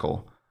right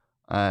tackle,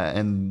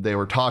 and they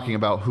were talking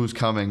about who's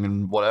coming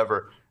and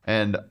whatever.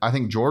 And I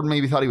think Jordan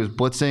maybe thought he was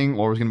blitzing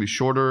or was going to be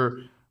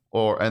shorter,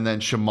 and then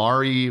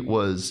Shamari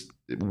was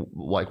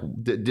like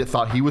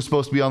thought he was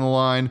supposed to be on the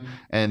line,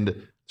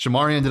 and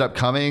Shamari ended up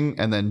coming,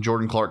 and then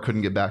Jordan Clark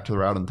couldn't get back to the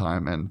route in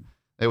time, and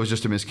it was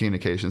just a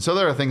miscommunication. So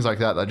there are things like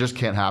that just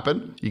can't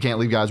happen. You can't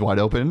leave guys wide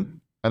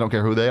open. I don't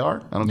care who they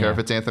are. I don't care if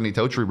it's Anthony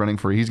Totri running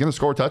free. He's going to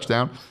score a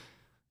touchdown.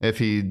 If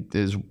he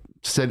is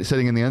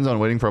sitting in the end zone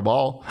waiting for a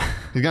ball,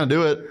 he's going to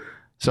do it.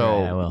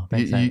 So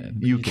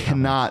you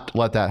cannot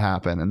let that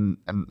happen,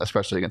 and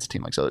especially against a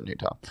team like Southern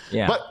Utah.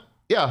 Yeah. But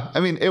yeah, I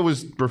mean, it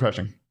was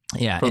refreshing.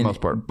 Yeah, for the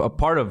most part. A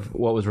part of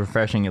what was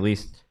refreshing, at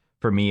least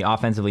for me,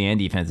 offensively and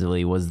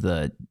defensively, was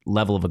the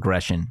level of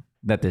aggression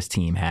that this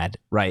team had.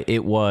 Right,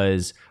 it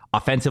was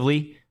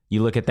offensively.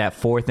 You look at that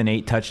 4th and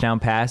 8 touchdown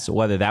pass,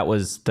 whether that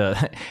was I'm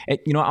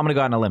going to go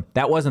out on a limb.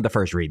 That wasn't the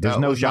first read. There's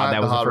no shot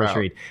that was the first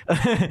read.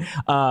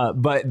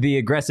 But the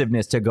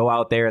aggressiveness to go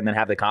out there and then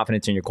have the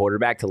confidence in your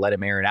quarterback to let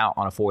him air it out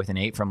on a 4th and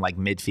 8 from like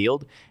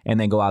midfield and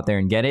then go out there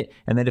and get it.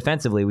 And then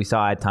defensively, we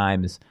saw at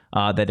times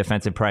the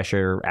defensive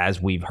pressure, as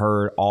we've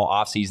heard all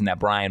offseason that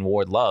Brian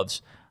Ward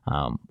loves,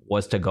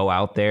 was to go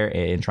out there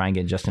and try and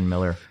get Justin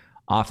Miller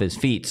off his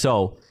feet.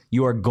 So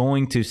you are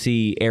going to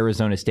see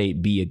Arizona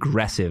State be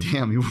aggressive.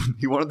 Damn,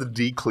 you wanted to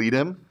decleat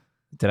him?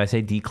 Did I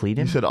say decleat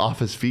him? You said off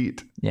his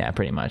feet. Yeah,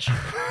 pretty much.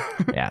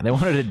 Yeah, they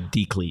wanted to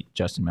decleat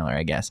Justin Miller,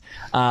 I guess.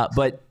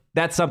 But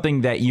that's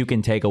something that you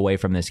can take away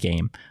from this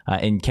game.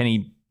 And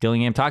Kenny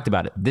Dillingham talked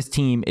about it. This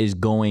team is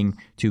going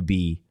to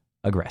be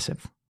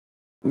aggressive.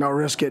 No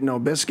risk it, no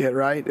biscuit,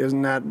 right?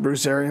 Isn't that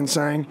Bruce Arians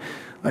saying?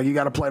 Like, you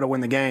got to play to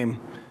win the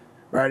game,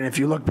 right? And if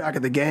you look back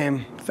at the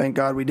game, thank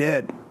God we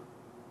did.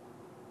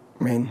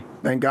 I mean,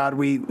 thank God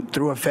we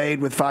threw a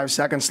fade with 5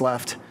 seconds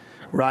left,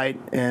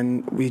 right?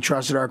 And we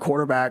trusted our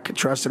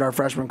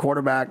freshman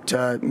quarterback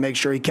to make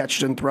sure he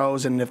catches and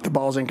throws. And if the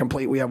ball's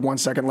incomplete, we have 1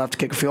 second left to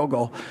kick a field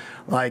goal.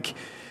 Like,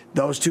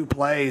 those 2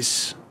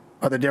 plays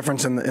are the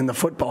difference in the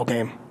football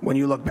game when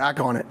you look back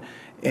on it.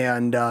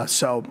 And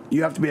so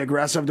you have to be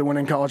aggressive to win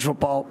in college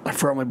football. I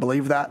firmly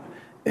believe that.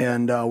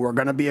 And we're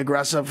going to be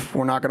aggressive.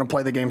 We're not going to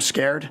play the game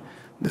scared.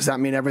 Does that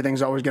mean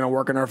everything's always going to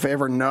work in our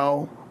favor?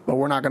 No. But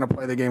we're not going to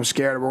play the game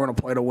scared. We're going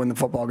to play to win the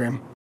football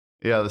game.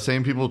 Yeah, the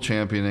same people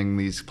championing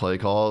these play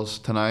calls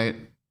tonight,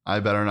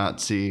 I better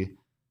not see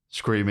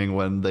screaming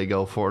when they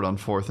go for it on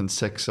 4th and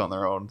 6 on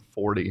their own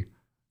 40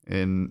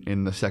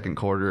 in the second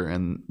quarter,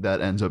 and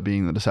that ends up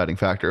being the deciding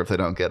factor if they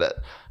don't get it.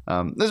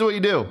 This is what you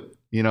do,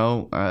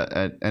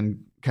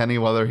 and Kenny,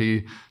 whether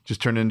he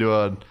just turned into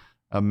a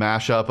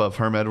mashup of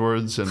Herm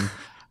Edwards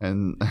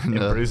and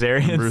Bruce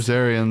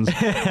Arians,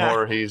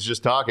 or he's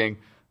just talking.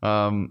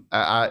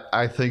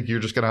 I think you're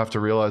just going to have to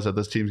realize that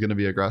this team's going to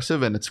be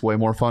aggressive, and it's way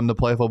more fun to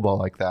play football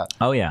like that.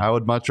 Oh, yeah. I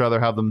would much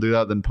rather have them do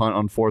that than punt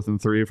on 4th and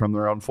 3 from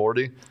their own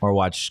 40. Or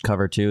watch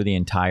cover 2 the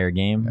entire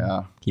game.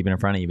 Yeah. Keep it in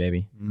front of you,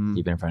 baby.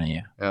 Keep it in front of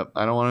you. Yep.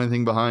 I don't want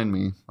anything behind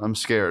me. I'm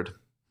scared.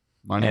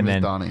 My name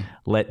is Donnie.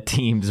 Let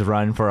teams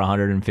run for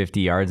 150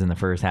 yards in the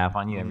first half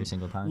on you every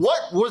single time.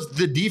 What was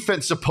the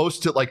defense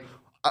supposed to, like,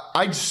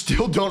 I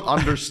still don't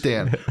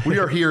understand. We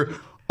are here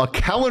a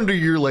calendar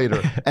year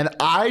later, and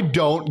I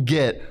don't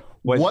get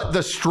what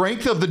the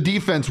strength of the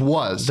defense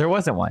was. There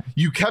wasn't one.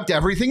 You kept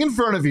everything in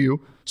front of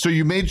you, so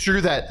you made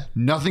sure that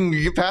nothing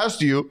could get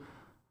past you,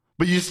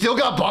 but you still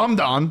got bombed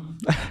on.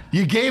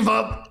 You gave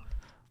up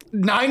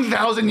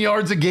 9,000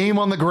 yards a game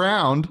on the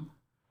ground.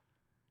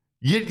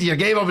 You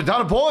gave up a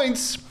ton of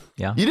points.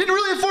 Yeah. You didn't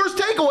really enforce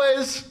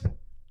takeaways.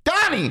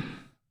 Donnie!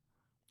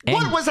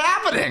 What was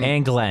happening?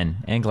 And Glenn.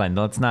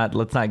 Let's not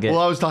get.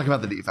 Well, I was talking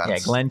about the defense. Yeah,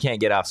 Glenn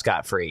can't get off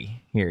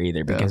scot-free here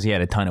either because he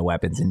had a ton of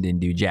weapons and didn't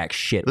do jack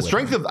shit.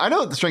 I know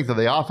what the strength of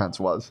the offense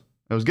was.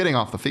 It was getting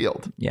off the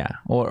field. Yeah,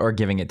 or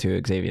giving it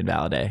to Xavier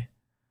Valladay.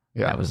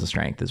 Yeah, that was the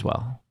strength as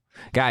well.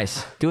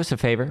 Guys, do us a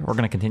favor. We're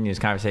going to continue this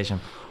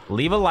conversation.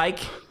 Leave a like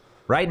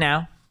right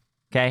now.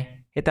 Okay.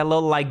 hit that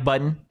little like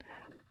button.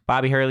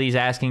 Bobby Hurley's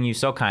asking you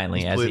so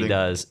kindly, as he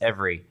does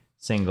every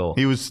single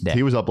day.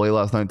 He was up late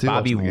last night, too.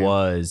 Bobby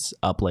was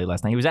up late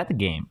last night. He was at the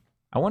game.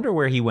 I wonder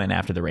where he went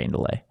after the rain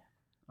delay.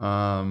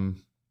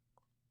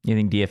 You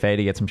think DFA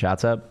to get some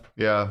shots up?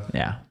 Yeah.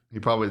 Yeah. He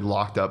probably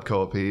locked up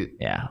Koa Pete.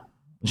 Yeah.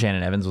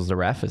 Shannon Evans was the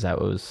ref. Is that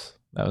what was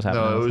happening?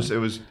 No,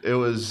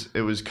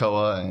 it was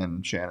Koa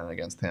and Shannon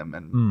against him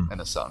and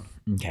his son.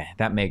 Okay,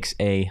 that makes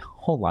a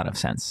whole lot of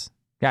sense.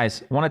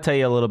 Guys, I want to tell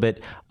you a little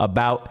bit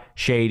about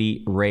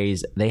Shady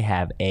Rays. They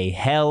have a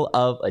hell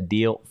of a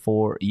deal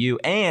for you.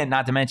 And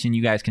not to mention,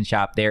 you guys can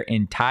shop their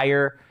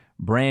entire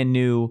brand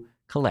new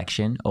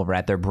collection over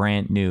at their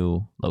brand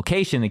new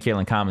location, the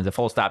Kierland Commons, a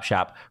full-stop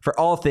shop for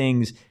all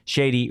things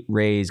Shady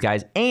Rays,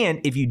 guys. And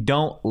if you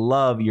don't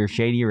love your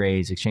Shady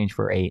Rays, exchange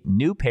for a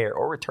new pair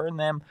or return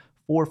them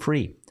for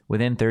free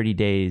within 30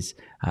 days.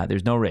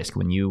 There's no risk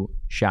when you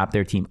shop.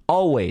 Their team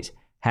always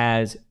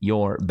has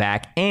your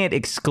back. And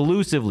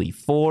exclusively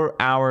for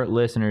our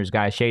listeners,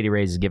 guys, Shady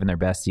Rays is giving their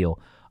best deal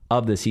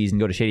of the season.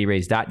 Go to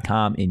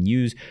shadyrays.com and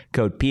use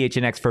code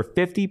PHNX for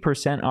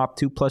 50% off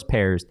 2+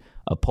 pairs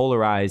of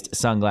polarized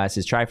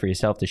sunglasses. Try for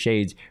yourself the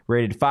shades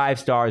rated 5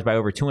 stars by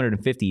over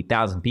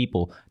 250,000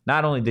 people.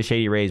 Not only do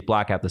Shady Rays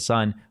block out the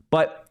sun,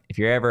 but if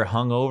you're ever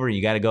hungover,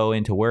 you got to go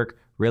into work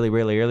really,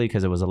 really early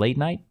because it was a late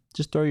night,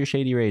 just throw your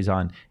Shady Rays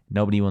on.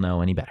 Nobody will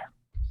know any better.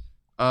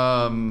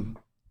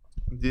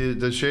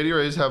 Does Shady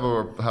Rays have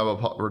a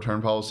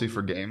return policy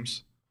for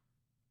games?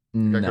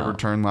 No. I could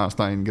return last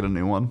night and get a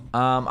new one.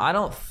 I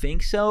don't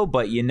think so,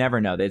 but you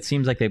never know. It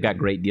seems like they've got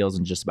great deals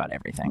in just about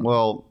everything.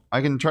 Well,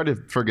 I can try to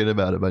forget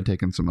about it by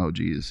taking some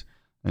OGs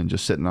and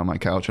just sitting on my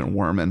couch and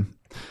worming.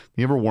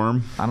 You ever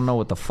worm? I don't know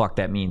what the fuck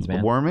that means,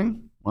 man.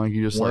 Worming? Like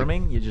you just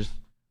worming? You just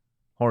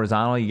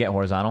horizontal? You get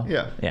horizontal?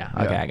 Yeah. Yeah.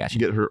 Okay, I got you.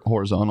 Get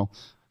horizontal.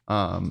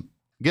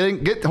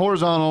 Get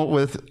horizontal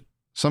with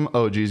some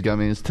OGs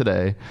gummies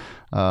today.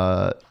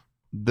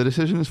 The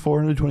decision is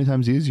 420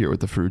 times easier with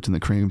the fruits and the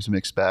creams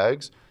mixed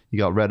bags. You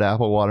got red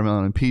apple,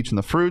 watermelon, and peach in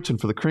the fruits. And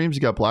for the creams,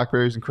 you got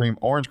blackberries and cream,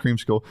 orange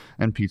creamsicle,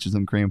 and peaches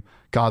and cream.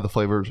 God, the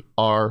flavors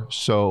are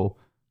so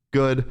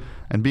good.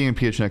 And being a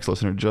PHNX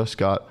listener just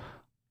got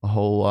a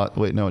whole lot.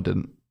 Wait, no, it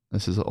didn't.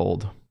 This is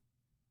old.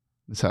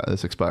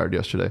 This expired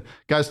yesterday.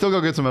 Guys, still go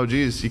get some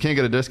OGs. You can't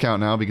get a discount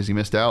now because you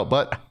missed out.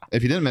 But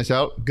if you didn't miss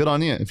out, good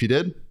on you. If you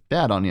did,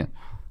 bad on you.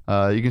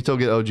 You can still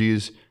get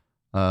OGs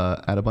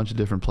at a bunch of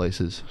different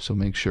places. So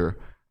make sure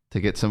to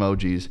get some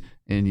OGs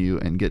in you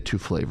and get to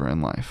flavor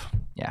in life.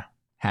 Yeah.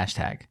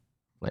 Hashtag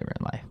flavor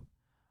in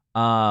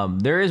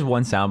life. There is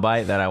one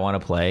soundbite that I want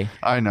to play.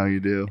 I know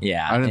you do.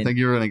 Yeah. I didn't think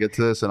you were going to get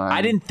to this. And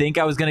I didn't think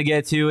I was going to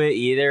get to it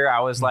either.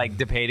 I was like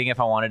debating if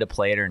I wanted to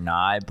play it or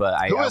not, but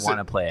I want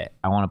to play it.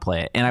 I want to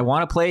play it. And I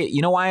want to play it.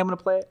 You know why I'm going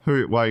to play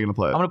it? Why are you going to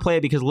play it? I'm going to play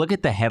it because look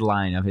at the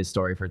headline of his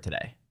story for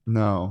today.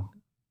 No.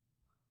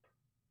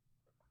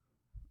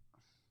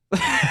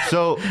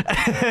 So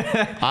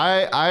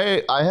I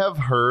have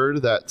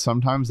heard that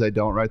sometimes they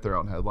don't write their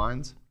own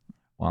headlines.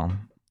 Well,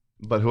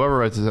 but whoever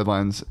writes his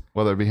headlines,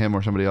 whether it be him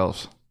or somebody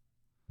else.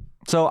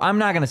 So I'm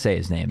not going to say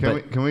his name.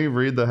 Can we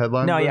read the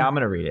headline? No, yeah, I'm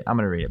going to read it.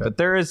 Okay. But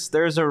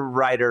there's a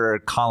writer or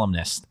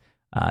columnist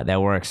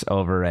that works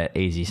over at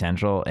AZ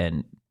Central,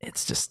 and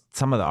it's just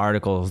some of the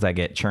articles that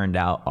get churned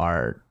out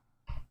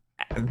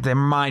they're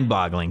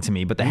mind-boggling to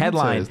me. But the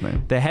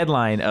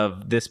headline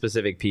of this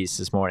specific piece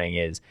this morning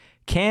is,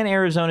 can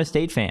Arizona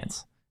State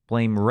fans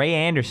blame Ray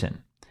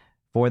Anderson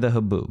for the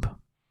haboob?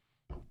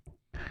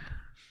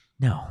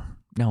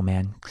 No,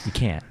 man, you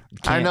can't.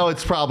 I know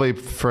it's probably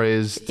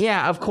phrased.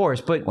 Yeah, of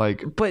course, but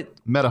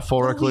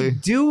metaphorically. What are we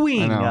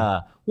doing?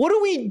 What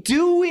are we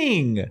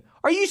doing?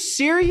 Are you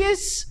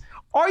serious?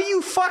 Are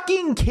you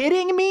fucking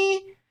kidding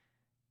me?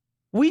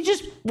 We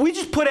just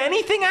put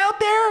anything out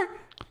there?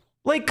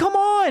 Like, come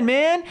on,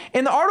 man.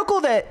 And the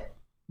article that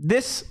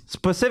this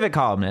specific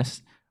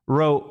columnist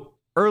wrote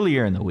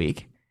earlier in the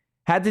week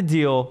had to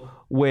deal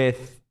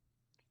with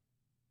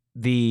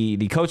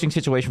the coaching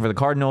situation for the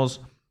Cardinals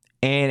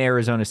and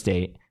Arizona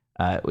State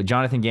with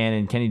Jonathan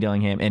Gannon, Kenny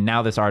Dillingham, and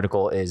now this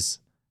article is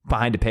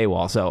behind a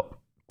paywall. So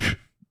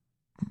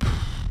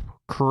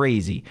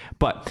crazy.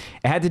 But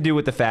it had to do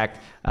with the fact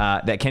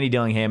that Kenny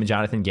Dillingham and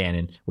Jonathan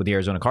Gannon with the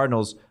Arizona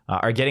Cardinals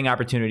are getting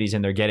opportunities,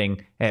 and they're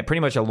getting pretty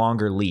much a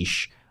longer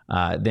leash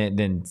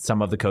than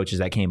some of the coaches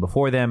that came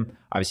before them.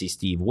 Obviously,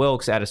 Steve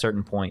Wilkes at a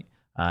certain point,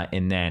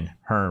 and then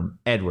Herm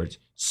Edwards.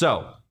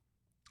 So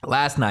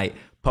last night,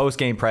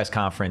 post-game press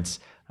conference,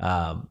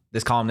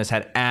 this columnist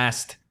had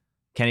asked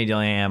Kenny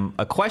Dillingham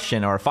a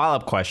question or a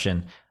follow-up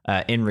question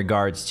in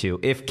regards to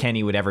if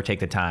Kenny would ever take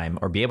the time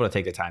or be able to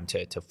take the time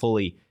to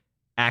fully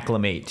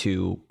acclimate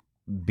to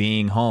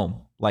being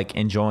home, like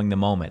enjoying the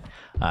moment.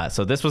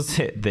 So this was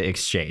the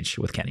exchange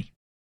with Kenny.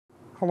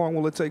 How long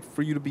will it take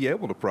for you to be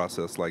able to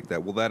process like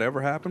that? Will that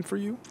ever happen for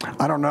you?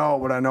 I don't know,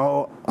 but I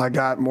know I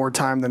got more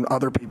time than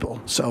other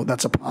people, so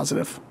that's a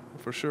positive.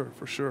 For sure.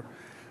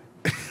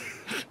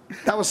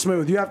 That was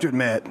smooth. You have to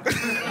admit.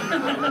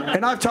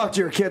 And I've talked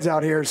to your kids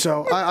out here,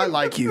 so I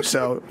like you.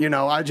 So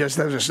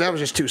that was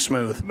just too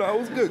smooth. No, it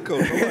was good,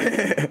 Coach.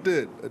 I liked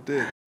it. I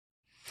did.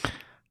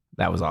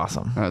 That was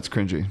awesome. That's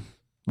cringy.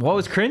 What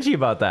was cringy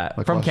about that?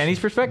 From question. Kenny's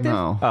perspective?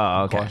 No.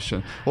 Oh, okay.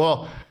 Question.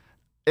 Well,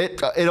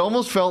 it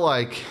almost felt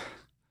like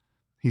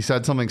he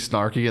said something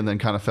snarky and then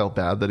kind of felt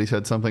bad that he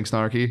said something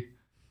snarky,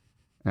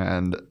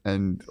 and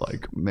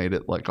like made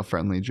it like a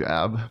friendly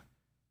jab.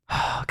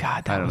 Oh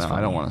God, I don't know. Funny.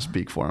 I don't want to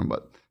speak for him,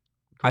 but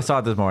I saw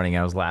it this morning.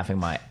 I was laughing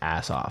my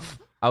ass off.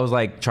 I was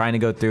like trying to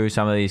go through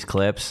some of these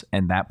clips,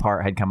 and that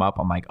part had come up.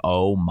 I'm like,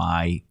 oh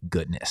my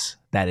goodness,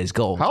 that is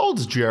gold. How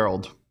old's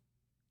Gerald?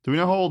 Do we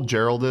know how old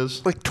Gerald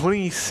is? Like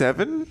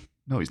 27?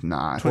 No, he's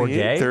not.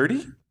 28,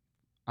 30?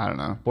 I don't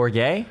know.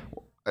 Bourget?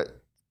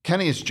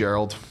 Kenny is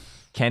Gerald.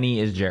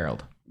 Kenny is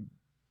Gerald.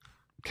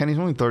 Kenny's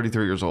only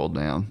 33 years old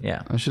now.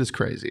 Yeah. That shit is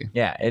crazy.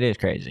 Yeah, it is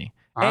crazy.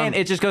 And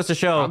it just goes to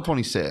show. I'm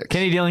 26.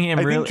 Kenny Dillingham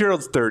I think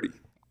Gerald's 30.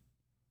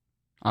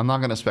 I'm not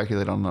going to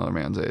speculate on another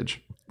man's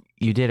age.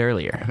 You did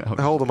earlier.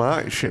 How old am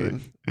I,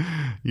 Shane?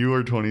 You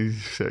are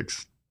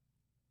 26.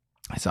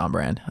 It's on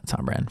brand. It's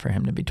on brand for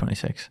him to be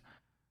 26.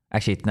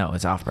 Actually, no,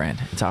 it's off brand.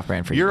 It's off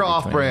brand for you. You're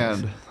off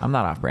brand. I'm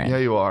not off brand. Yeah,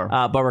 you are.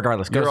 But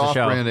regardless, goes You're to off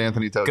show. brand,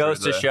 Anthony Tozer. Goes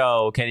to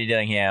show Kenny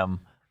Dillingham.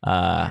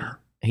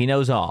 He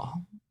knows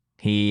all.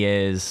 He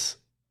is.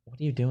 What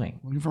are you doing?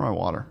 Looking for my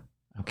water.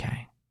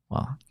 Okay.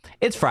 Well,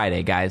 it's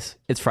Friday, guys.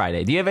 It's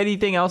Friday. Do you have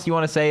anything else you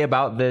want to say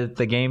about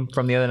the game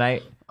from the other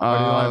night? Or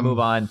do you want to move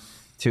on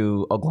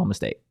to Oklahoma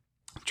State?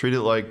 Treat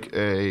it like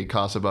a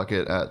Casa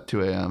bucket at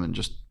 2 a.m. and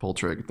just pull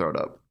trig and throw it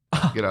up.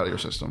 Get out of your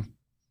system.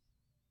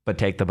 But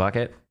take the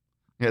bucket?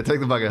 Yeah,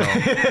 take the bucket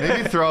home.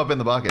 Maybe throw up in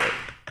the bucket.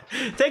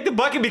 Take the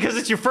bucket because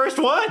it's your first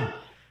one.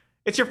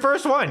 It's your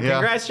first one. Yeah.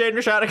 Congrats, Jaden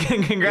Rashada.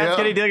 Congrats,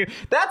 Kenny Dillingham.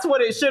 That's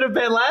what it should have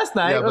been last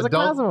night. It was a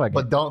Casa bucket.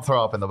 But don't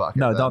throw up in the bucket.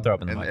 No, don't throw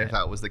up in the bucket. If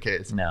that was the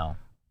case. No.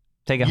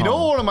 Take it home. You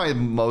know one of my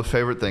most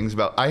favorite things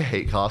about, I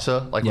hate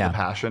Casa, like with a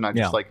passion. I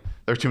just like,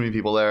 there's too many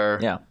people there.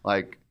 Yeah.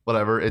 Like,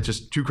 whatever. It's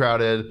just too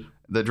crowded.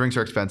 The drinks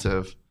are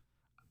expensive.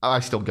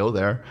 I still go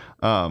there.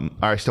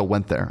 I still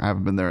went there. I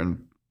haven't been there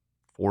in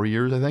 4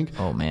 years, I think.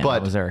 Oh, man. But I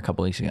was there a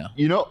couple weeks ago.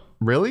 You know,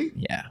 really?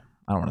 Yeah.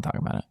 I don't want to talk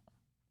about it.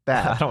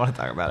 Bad. I don't want to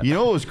talk about it. You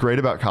know what was great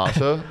about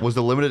Casa was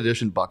the limited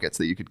edition buckets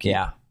that you could keep.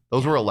 Yeah.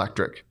 Those were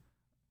electric.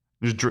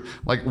 Just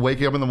like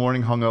waking up in the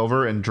morning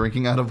hungover and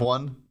drinking out of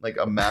one, like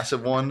a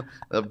massive one,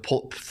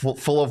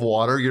 full of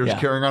water. You're just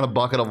carrying on a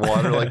bucket of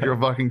water like you're a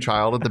fucking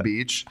child at the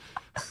beach.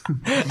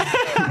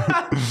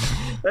 That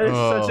is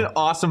such an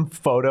awesome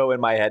photo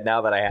in my head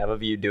now that I have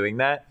of you doing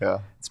that. Yeah.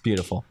 It's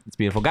beautiful. It's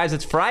beautiful. Guys,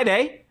 it's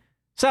Friday.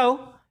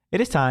 So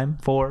it is time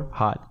for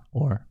Hot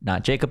or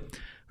Not. Jacob,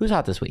 who's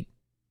hot this week?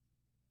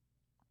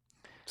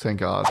 Thank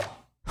God.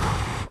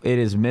 It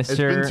is Mr. It's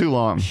been too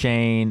long.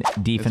 Shane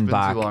Diefenbach. It's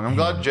been too long. I'm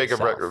glad Jacob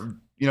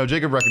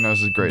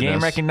recognizes greatness. Game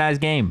recognized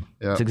game.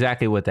 Yeah. That's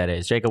exactly what that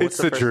is. Jacob, what's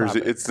it's the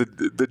jersey. Topic? It's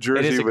the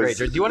jersey. It is a great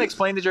jersey. Do you want to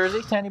explain the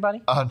jersey to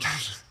anybody?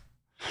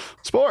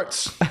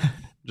 Sports.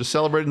 Just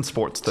celebrating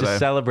sports today. Just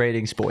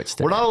celebrating sports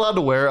today. We're not allowed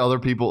to wear other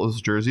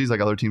people's jerseys,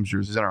 like other teams'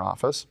 jerseys in our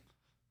office.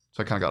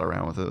 So I kind of got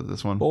around with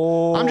this one.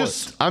 Oh.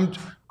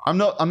 I'm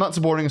not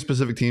supporting a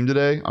specific team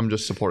today. I'm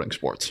just supporting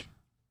sports.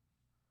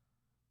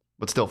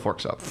 But still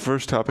forks up.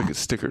 First topic is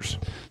stickers.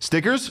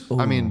 Stickers? Ooh.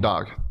 I mean,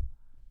 dog.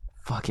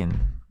 Fucking.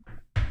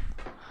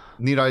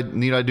 Need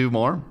I do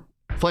more?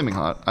 Flaming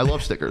hot. I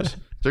love stickers.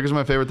 Stickers are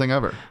my favorite thing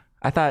ever.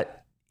 I thought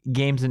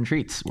games and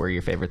treats were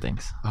your favorite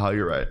things. Oh,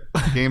 you're right.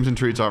 Games and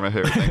treats are my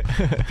favorite thing.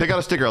 Pick out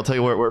a sticker. I'll tell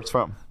you where it's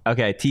from.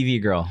 Okay,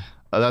 TV Girl.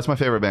 That's my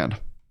favorite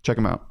band. Check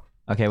them out.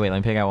 Okay, wait. Let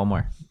me pick out one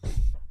more.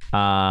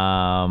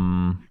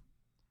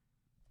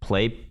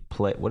 Play.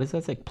 What is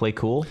that? Like Play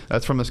Cool?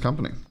 That's from this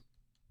company.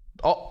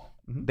 Oh.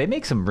 They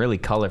make some really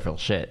colorful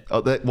shit.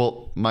 Oh,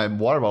 well, my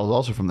water bottle is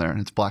also from there,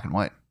 and it's black and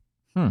white.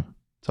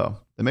 So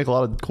they make a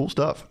lot of cool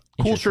stuff.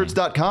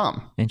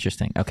 Coolshirts.com.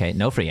 Interesting. Okay,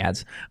 no free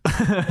ads.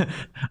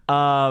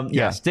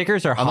 Yeah,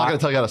 stickers are hot. I'm not going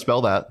to tell you how to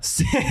spell that.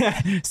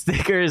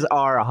 Stickers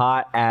are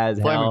hot as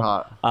Flaming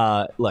hell.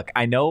 hot. Look,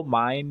 I know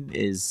mine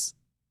is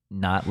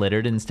not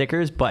littered in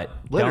stickers, but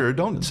littered?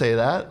 Don't say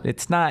that.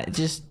 It's not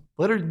just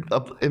littered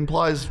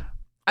implies.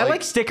 I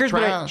like stickers,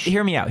 trash. but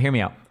hear me out.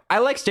 I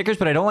like stickers,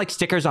 but I don't like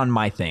stickers on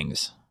my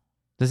things.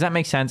 Does that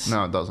make sense?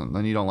 No, it doesn't.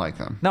 Then you don't like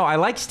them. No, I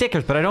like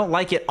stickers, but I don't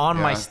like it on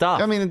my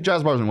stuff. I mean,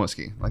 jazz bars and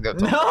whiskey. Like that.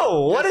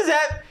 No, what is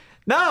that?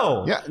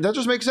 No. Yeah, that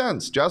just makes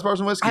sense. Jazz bars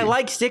and whiskey. I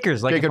like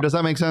stickers. Like Jacob, does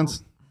that make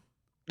sense?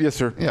 Yes,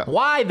 sir. Yeah.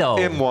 Why though?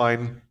 And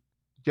wine.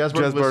 Jazz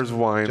bars,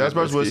 wine. Jazz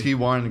bars, whiskey,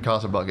 wine, and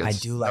Casa buckets. I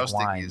do like no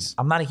wine. stickies.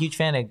 I'm not a huge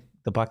fan of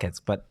the buckets,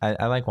 but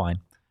I like wine.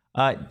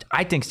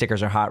 I think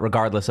stickers are hot,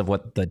 regardless of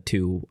what the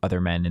two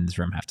other men in this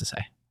room have to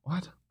say.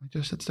 What? I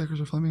just said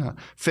stickers are flaming hot.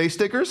 Face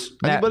stickers?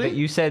 Matt, Anybody? but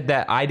you said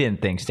that I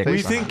didn't think stickers.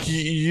 We were think hot.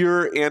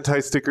 you're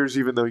anti-stickers,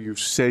 even though you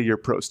say you're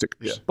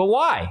pro-stickers. Yeah. But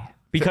why?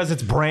 Because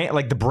it's brand,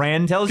 like the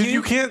brand tells you.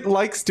 You can't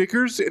like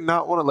stickers and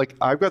not want to. Like,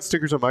 I've got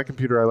stickers on my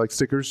computer. I like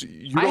stickers.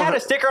 I had a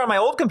sticker on my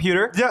old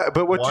computer. Yeah,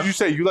 but what did you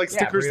say? You like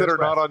stickers that are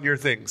Express. not on your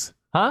things.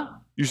 Huh?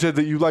 You said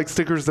that you like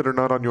stickers that are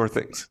not on your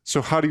things.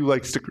 So how do you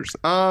like stickers?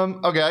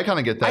 Okay, I kind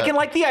of get that. I can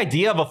like the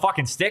idea of a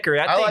fucking sticker.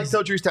 I like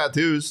Sotri's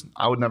tattoos.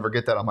 I would never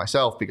get that on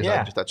myself because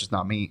that's just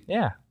not me.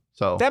 Yeah.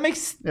 So that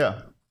makes.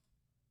 Yeah.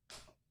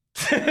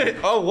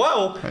 Oh,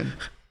 whoa.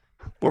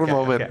 What a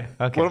moment.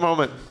 Okay. What a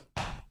moment.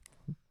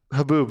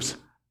 Haboobs.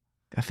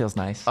 That feels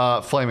nice.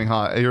 Flaming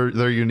hot.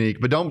 They're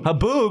unique, but don't.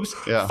 Haboobs?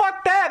 Yeah.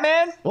 Fuck that,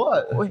 man.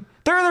 What? Wait,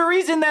 they're the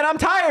reason that I'm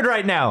tired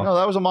right now. No,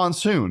 that was a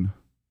monsoon.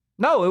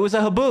 No, it was a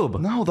haboob.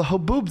 No, the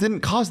haboob didn't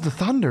cause the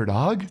thunder,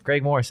 dog.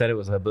 Greg Moore said it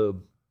was a haboob.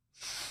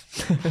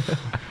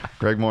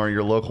 Greg Moore,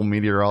 your local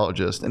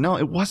meteorologist. And no,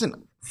 it wasn't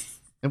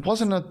a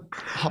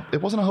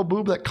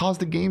haboob that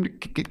caused the game to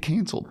get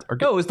canceled.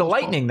 No, it was the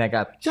lightning that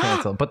got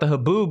canceled. But the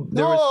haboob,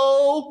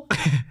 No,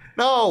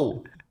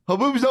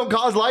 haboobs don't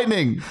cause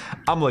lightning.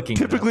 I'm looking.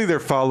 Typically, they're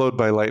followed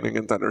by lightning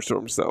and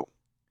thunderstorms, though.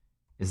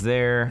 Is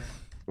there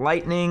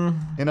lightning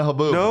in a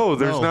haboob? No,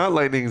 there's not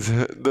lightnings.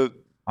 The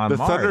Mars,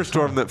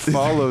 thunderstorm that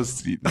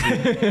follows.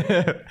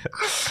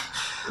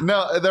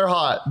 No, they're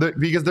hot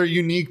because they're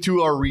unique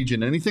to our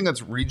region. Anything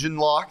that's region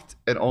locked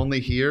and only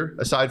here,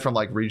 aside from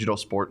like regional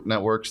sport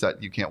networks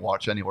that you can't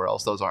watch anywhere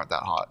else, those aren't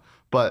that hot.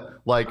 But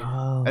like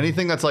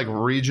anything that's like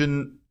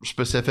region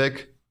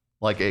specific,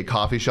 like a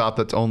coffee shop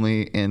that's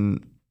only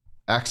in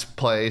X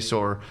place,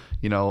 or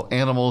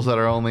animals that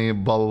are only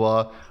blah blah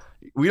blah.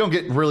 We don't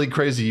get really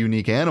crazy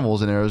unique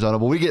animals in Arizona,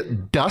 but we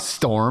get dust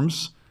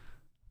storms.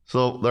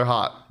 So they're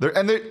hot.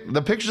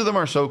 The pictures of them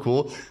are so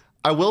cool.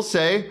 I will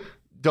say,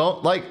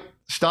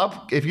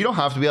 stop. If you don't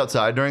have to be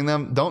outside during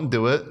them, don't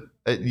do it.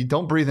 You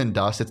don't breathe in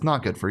dust. It's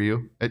not good for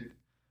you.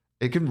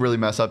 It can really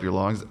mess up your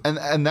lungs.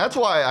 And that's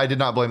why I did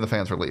not blame the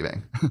fans for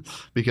leaving.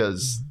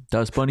 Because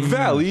dust bunny.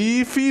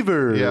 Valley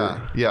fever.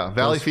 Yeah.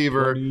 Valley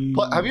fever.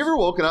 Have you ever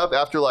woken up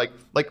after like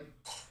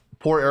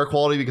poor air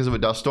quality because of a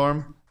dust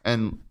storm,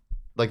 and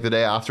like the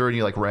day after and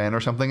you like ran or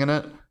something in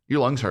it?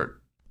 Your lungs hurt.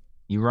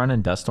 You run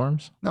in dust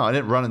storms? No, I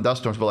didn't run in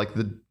dust storms, but like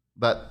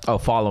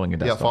following a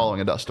dust storm. Yeah,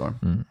 following a dust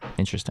storm.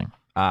 Interesting.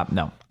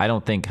 No, I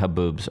don't think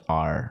haboobs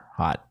are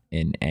hot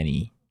in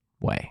any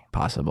way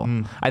possible.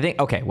 I think,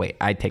 okay, wait,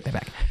 I take that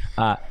back.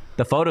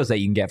 The photos that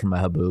you can get from a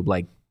haboob,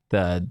 like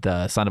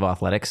the Son of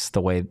Athletics, the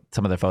way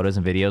some of their photos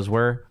and videos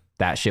were,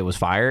 that shit was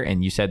fire.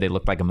 And you said they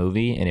looked like a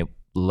movie, and it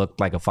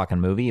looked like a fucking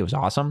movie. It was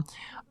awesome.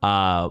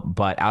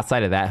 But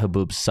outside of that,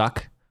 haboobs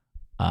suck.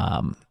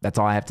 That's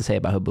all I have to say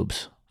about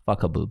haboobs.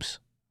 Fuck haboobs.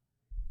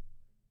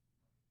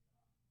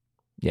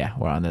 Yeah,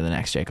 we're on to the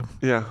next, Jacob.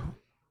 Yeah.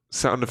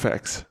 Sound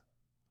effects.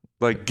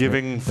 Like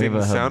giving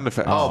things sound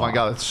effects. Oh my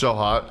God, it's so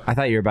hot. I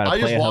thought you were about to play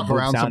I just walk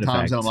around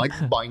sometimes effect. and I'm like,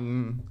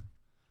 boing.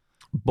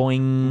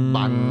 Boing.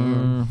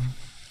 Bang.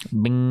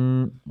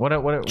 Bing. What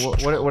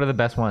are the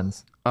best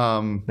ones?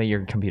 That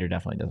your computer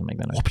definitely doesn't make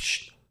that noise.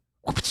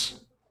 Whoopsh.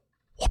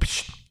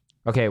 Whoopsh.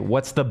 Okay,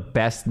 what's the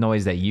best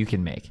noise that you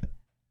can make?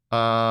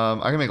 I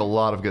can make a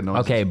lot of good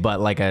noises. Okay, but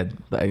like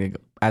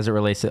as it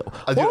relates to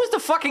what was the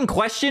fucking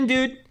question,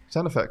 dude?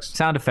 Sound effects.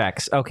 Sound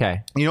effects.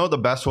 Okay. You know what the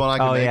best one I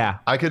can make? Yeah.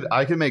 I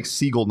could make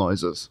seagull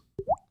noises.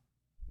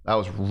 That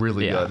was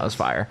really good. That was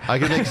fire. I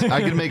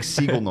could make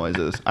seagull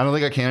noises. I don't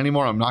think I can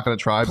anymore. I'm not going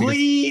to try.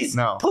 Please.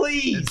 No.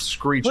 Please. It's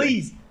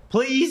screeching.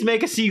 Please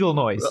make a seagull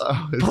noise.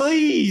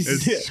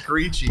 Please. It's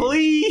screechy.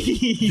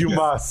 Please. You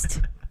must.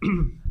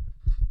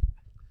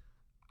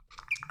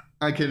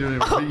 I can't do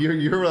it.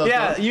 You're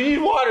yeah, you need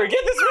water.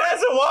 Get this man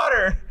some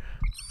water.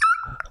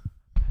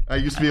 I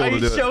used to be able to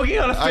do it. Are you choking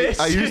on a fish?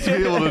 I used to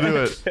be able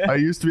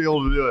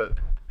to do it.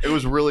 It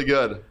was really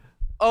good.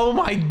 Oh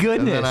my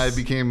goodness. And then I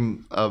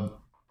became a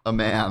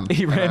man.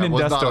 He ran in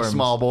dust storms. I was not a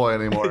small boy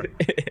anymore.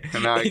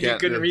 And now I can't. You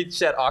couldn't reach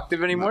that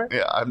octave anymore?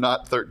 Yeah, I'm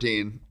not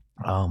 13.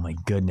 Oh my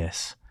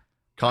goodness.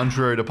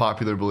 Contrary to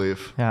popular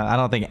belief. Yeah, I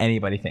don't think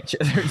anybody thinks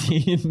you're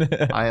 13.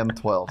 I am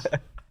 12.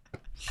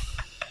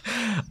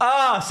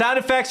 Sound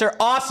effects are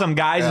awesome,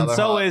 guys. Yeah, and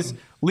so hot. is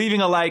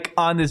leaving a like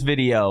on this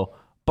video.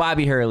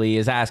 Bobby Hurley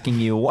is asking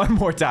you one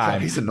more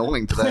time. He's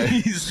annoying today.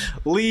 Please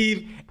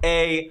leave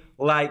a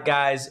like,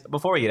 guys.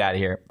 Before we get out of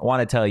here, I want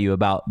to tell you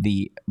about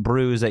the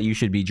brews that you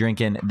should be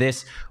drinking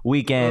this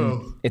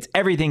weekend. It's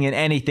everything and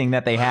anything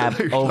that they have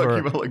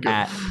over like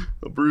at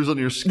a bruise on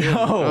your skin.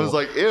 No. I was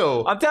like,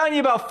 ew. I'm telling you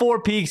about Four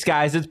Peaks,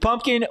 guys. It's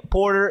pumpkin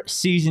porter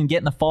season. Get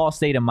in the fall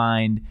state of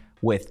mind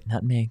with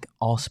nutmeg,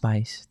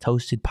 allspice,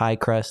 toasted pie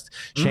crust.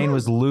 Shane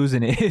was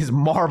losing his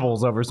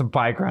marbles over some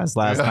pie crust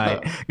last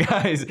night.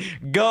 Guys,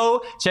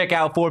 go check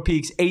out Four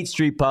Peaks 8th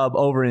Street Pub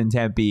over in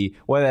Tempe,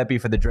 whether that be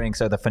for the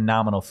drinks or the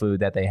phenomenal food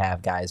that they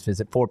have, guys.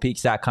 Visit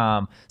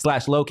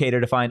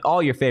fourpeaks.com/locator to find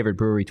all your favorite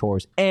brewery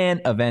tours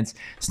and events.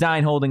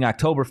 Stein holding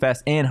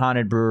Oktoberfest and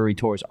Haunted Brewery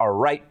tours are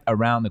right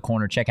around the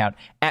corner. Check out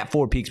at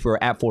Four Peaks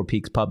Brewer, at Four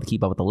Peaks Pub to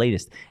keep up with the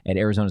latest at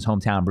Arizona's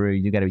hometown brewery.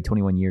 You got to be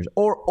 21 years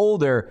or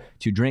older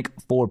to drink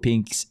Four Peaks.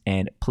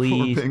 And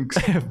please,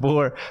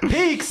 Four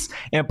Peaks,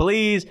 and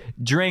please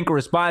drink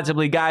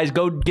responsibly, guys.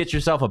 Go get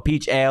yourself a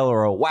peach ale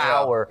or a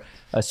wow or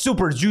a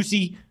super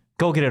juicy.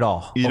 Go get it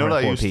all. You know what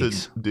I used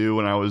Peaks. to do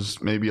when I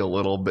was maybe a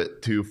little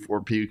bit too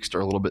Four Peaks or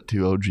a little bit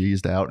too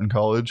OG'd out in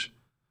college?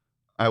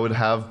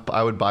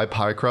 I would buy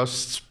pie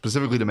crust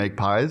specifically to make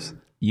pies.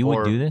 You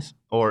would do this?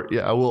 Or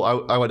yeah, I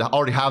would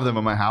already have them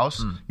in my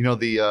house. You know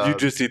you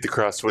just eat the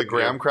crust. The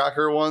graham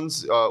cracker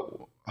ones.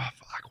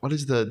 What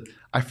is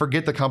I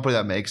forget the company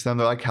that makes them.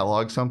 They're like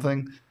Kellogg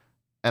something.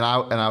 And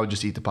I would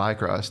just eat the pie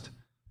crust.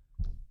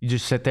 You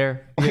just sit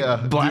there,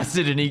 blast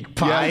it and eat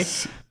pie.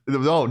 Yes.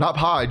 No, not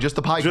pie, just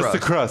the pie crust. Just the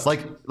crust.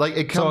 Like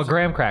it comes. So a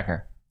graham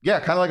cracker. Yeah,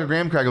 kind of like a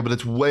graham cracker, but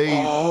it's way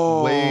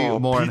more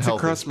unhealthy. Pizza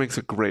crust makes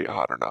a great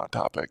hot or not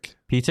topic.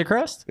 Pizza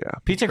crust? Yeah.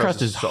 Pizza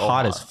crust is so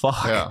hot as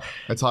fuck. Yeah,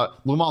 it's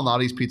hot. Lou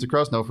Malnati's pizza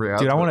crust, no free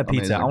ads. Dude, I want a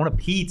pizza. Amazing. I want a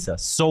pizza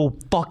so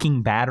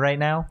fucking bad right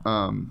now.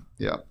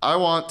 Yeah. I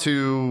want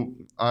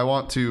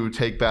to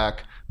take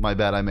back my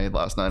bet I made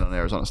last night on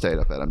Arizona State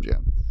up at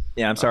MGM.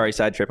 Yeah, I'm sorry,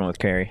 side tripping with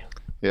Carrie.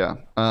 Yeah.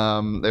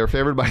 They were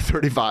favored by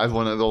 35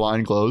 when the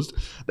line closed.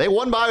 They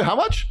won by how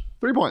much?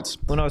 3 points.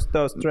 Unos,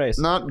 dos, tres.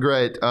 Not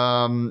great.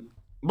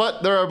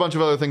 But there are a bunch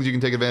of other things you can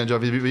take advantage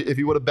of. If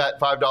you would have bet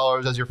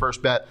 $5 as your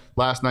first bet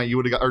last night, you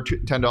would have got, or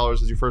 $10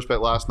 as your first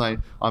bet last night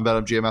on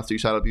BetMGM after you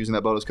signed up using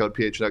that bonus code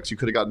PHNX. You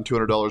could have gotten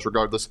 $200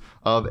 regardless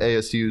of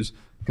ASU's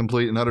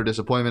complete and utter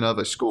disappointment of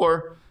a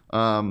score.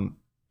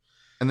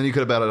 And then you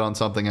could have bet it on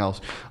something else.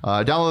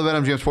 Download the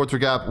BetMGM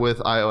Sportsbook app with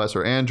iOS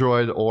or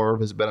Android, or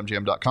visit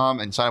BetMGM.com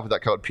and sign up with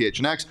that code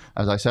PHNX.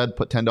 As I said,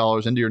 put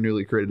 $10 into your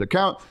newly created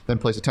account, then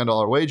place a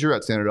 $10 wager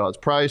at standard odds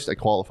priced, a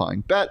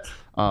qualifying bet.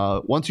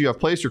 Once you have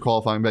placed your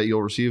qualifying bet,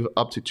 you'll receive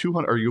up to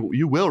 $200, or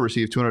you will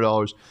receive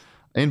 $200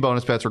 in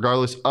bonus bets,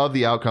 regardless of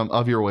the outcome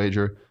of your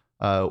wager.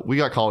 We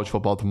got college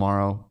football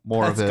tomorrow.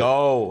 More of it. Let's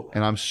go.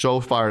 And I'm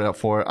so fired up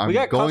for it. We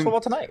got college football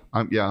tonight.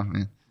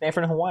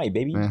 Stanford and Hawaii,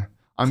 baby. Yeah.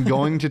 I'm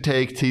going to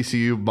take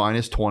TCU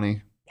minus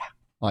 20. Yeah.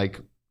 Like,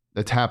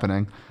 it's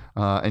happening.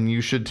 And you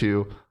should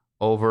too,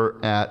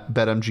 over at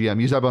BetMGM.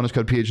 Use that bonus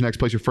code PHNX.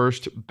 Place your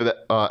first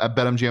at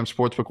BetMGM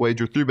Sportsbook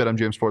wager through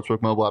BetMGM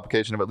Sportsbook mobile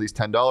application of at least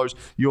 $10.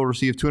 You'll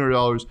receive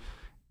 $200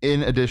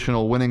 in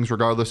additional winnings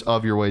regardless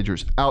of your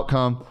wager's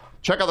outcome.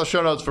 Check out the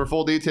show notes for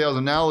full details,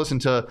 and now listen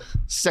to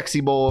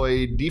sexy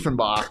boy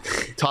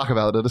Diefenbach talk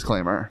about a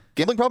disclaimer.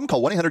 Gambling problem?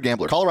 Call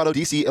 1-800-GAMBLER. Colorado,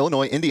 D.C.,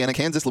 Illinois, Indiana,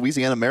 Kansas,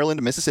 Louisiana,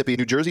 Maryland, Mississippi,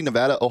 New Jersey,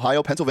 Nevada,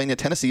 Ohio, Pennsylvania,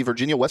 Tennessee,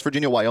 Virginia, West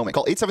Virginia, Wyoming.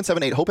 Call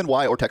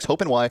 877-8-HOPE-NY or text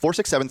HOPE-NY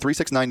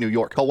 467-369 New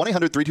York. Call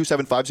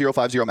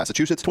 1-800-327-5050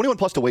 Massachusetts. 21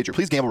 plus to wager.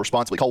 Please gamble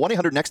responsibly. Call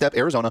 1-800-NEXT-STEP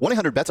Arizona.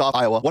 1-800-BETS-OFF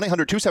Iowa.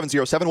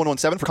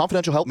 1-800-270-7117 for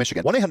confidential help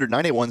Michigan.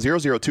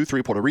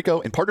 1-800-981-0023 Puerto Rico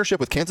in partnership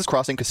with Kansas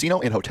Crossing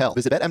Casino and Hotel.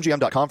 Visit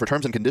BetMGM.com for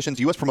terms and conditions.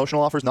 U.S.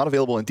 promotional offers not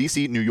available in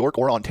D.C., New York,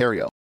 or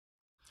Ontario.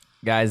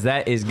 Guys,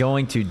 that is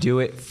going to do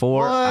it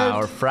for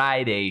our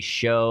Friday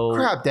show.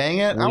 Crap, dang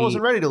it. I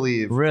wasn't ready to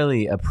leave.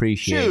 Really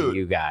appreciate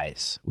you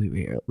guys.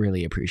 We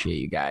really appreciate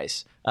you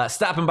guys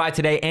stopping by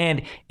today.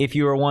 And if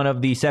you were one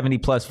of the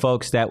 70-plus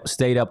folks that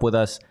stayed up with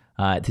us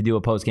to do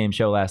a post-game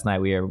show last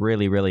night, we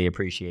really, really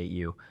appreciate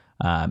you.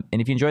 And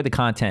if you enjoyed the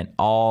content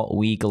all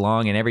week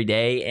long and every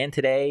day and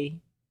today,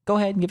 go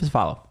ahead and give us a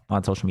follow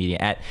on social media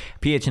at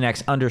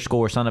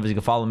PHNX_son of us. You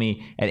can follow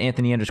me at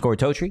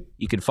Anthony_Totri.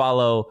 You can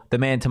follow the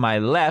man to my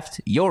left,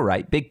 your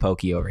right, Big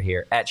Pokey over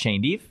here at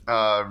Shane Deef.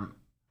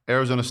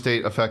 Arizona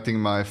State affecting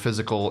my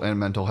physical and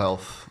mental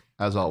health,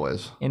 as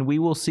always. And we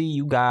will see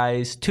you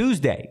guys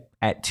Tuesday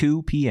at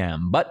 2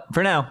 p.m. But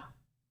for now,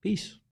 peace.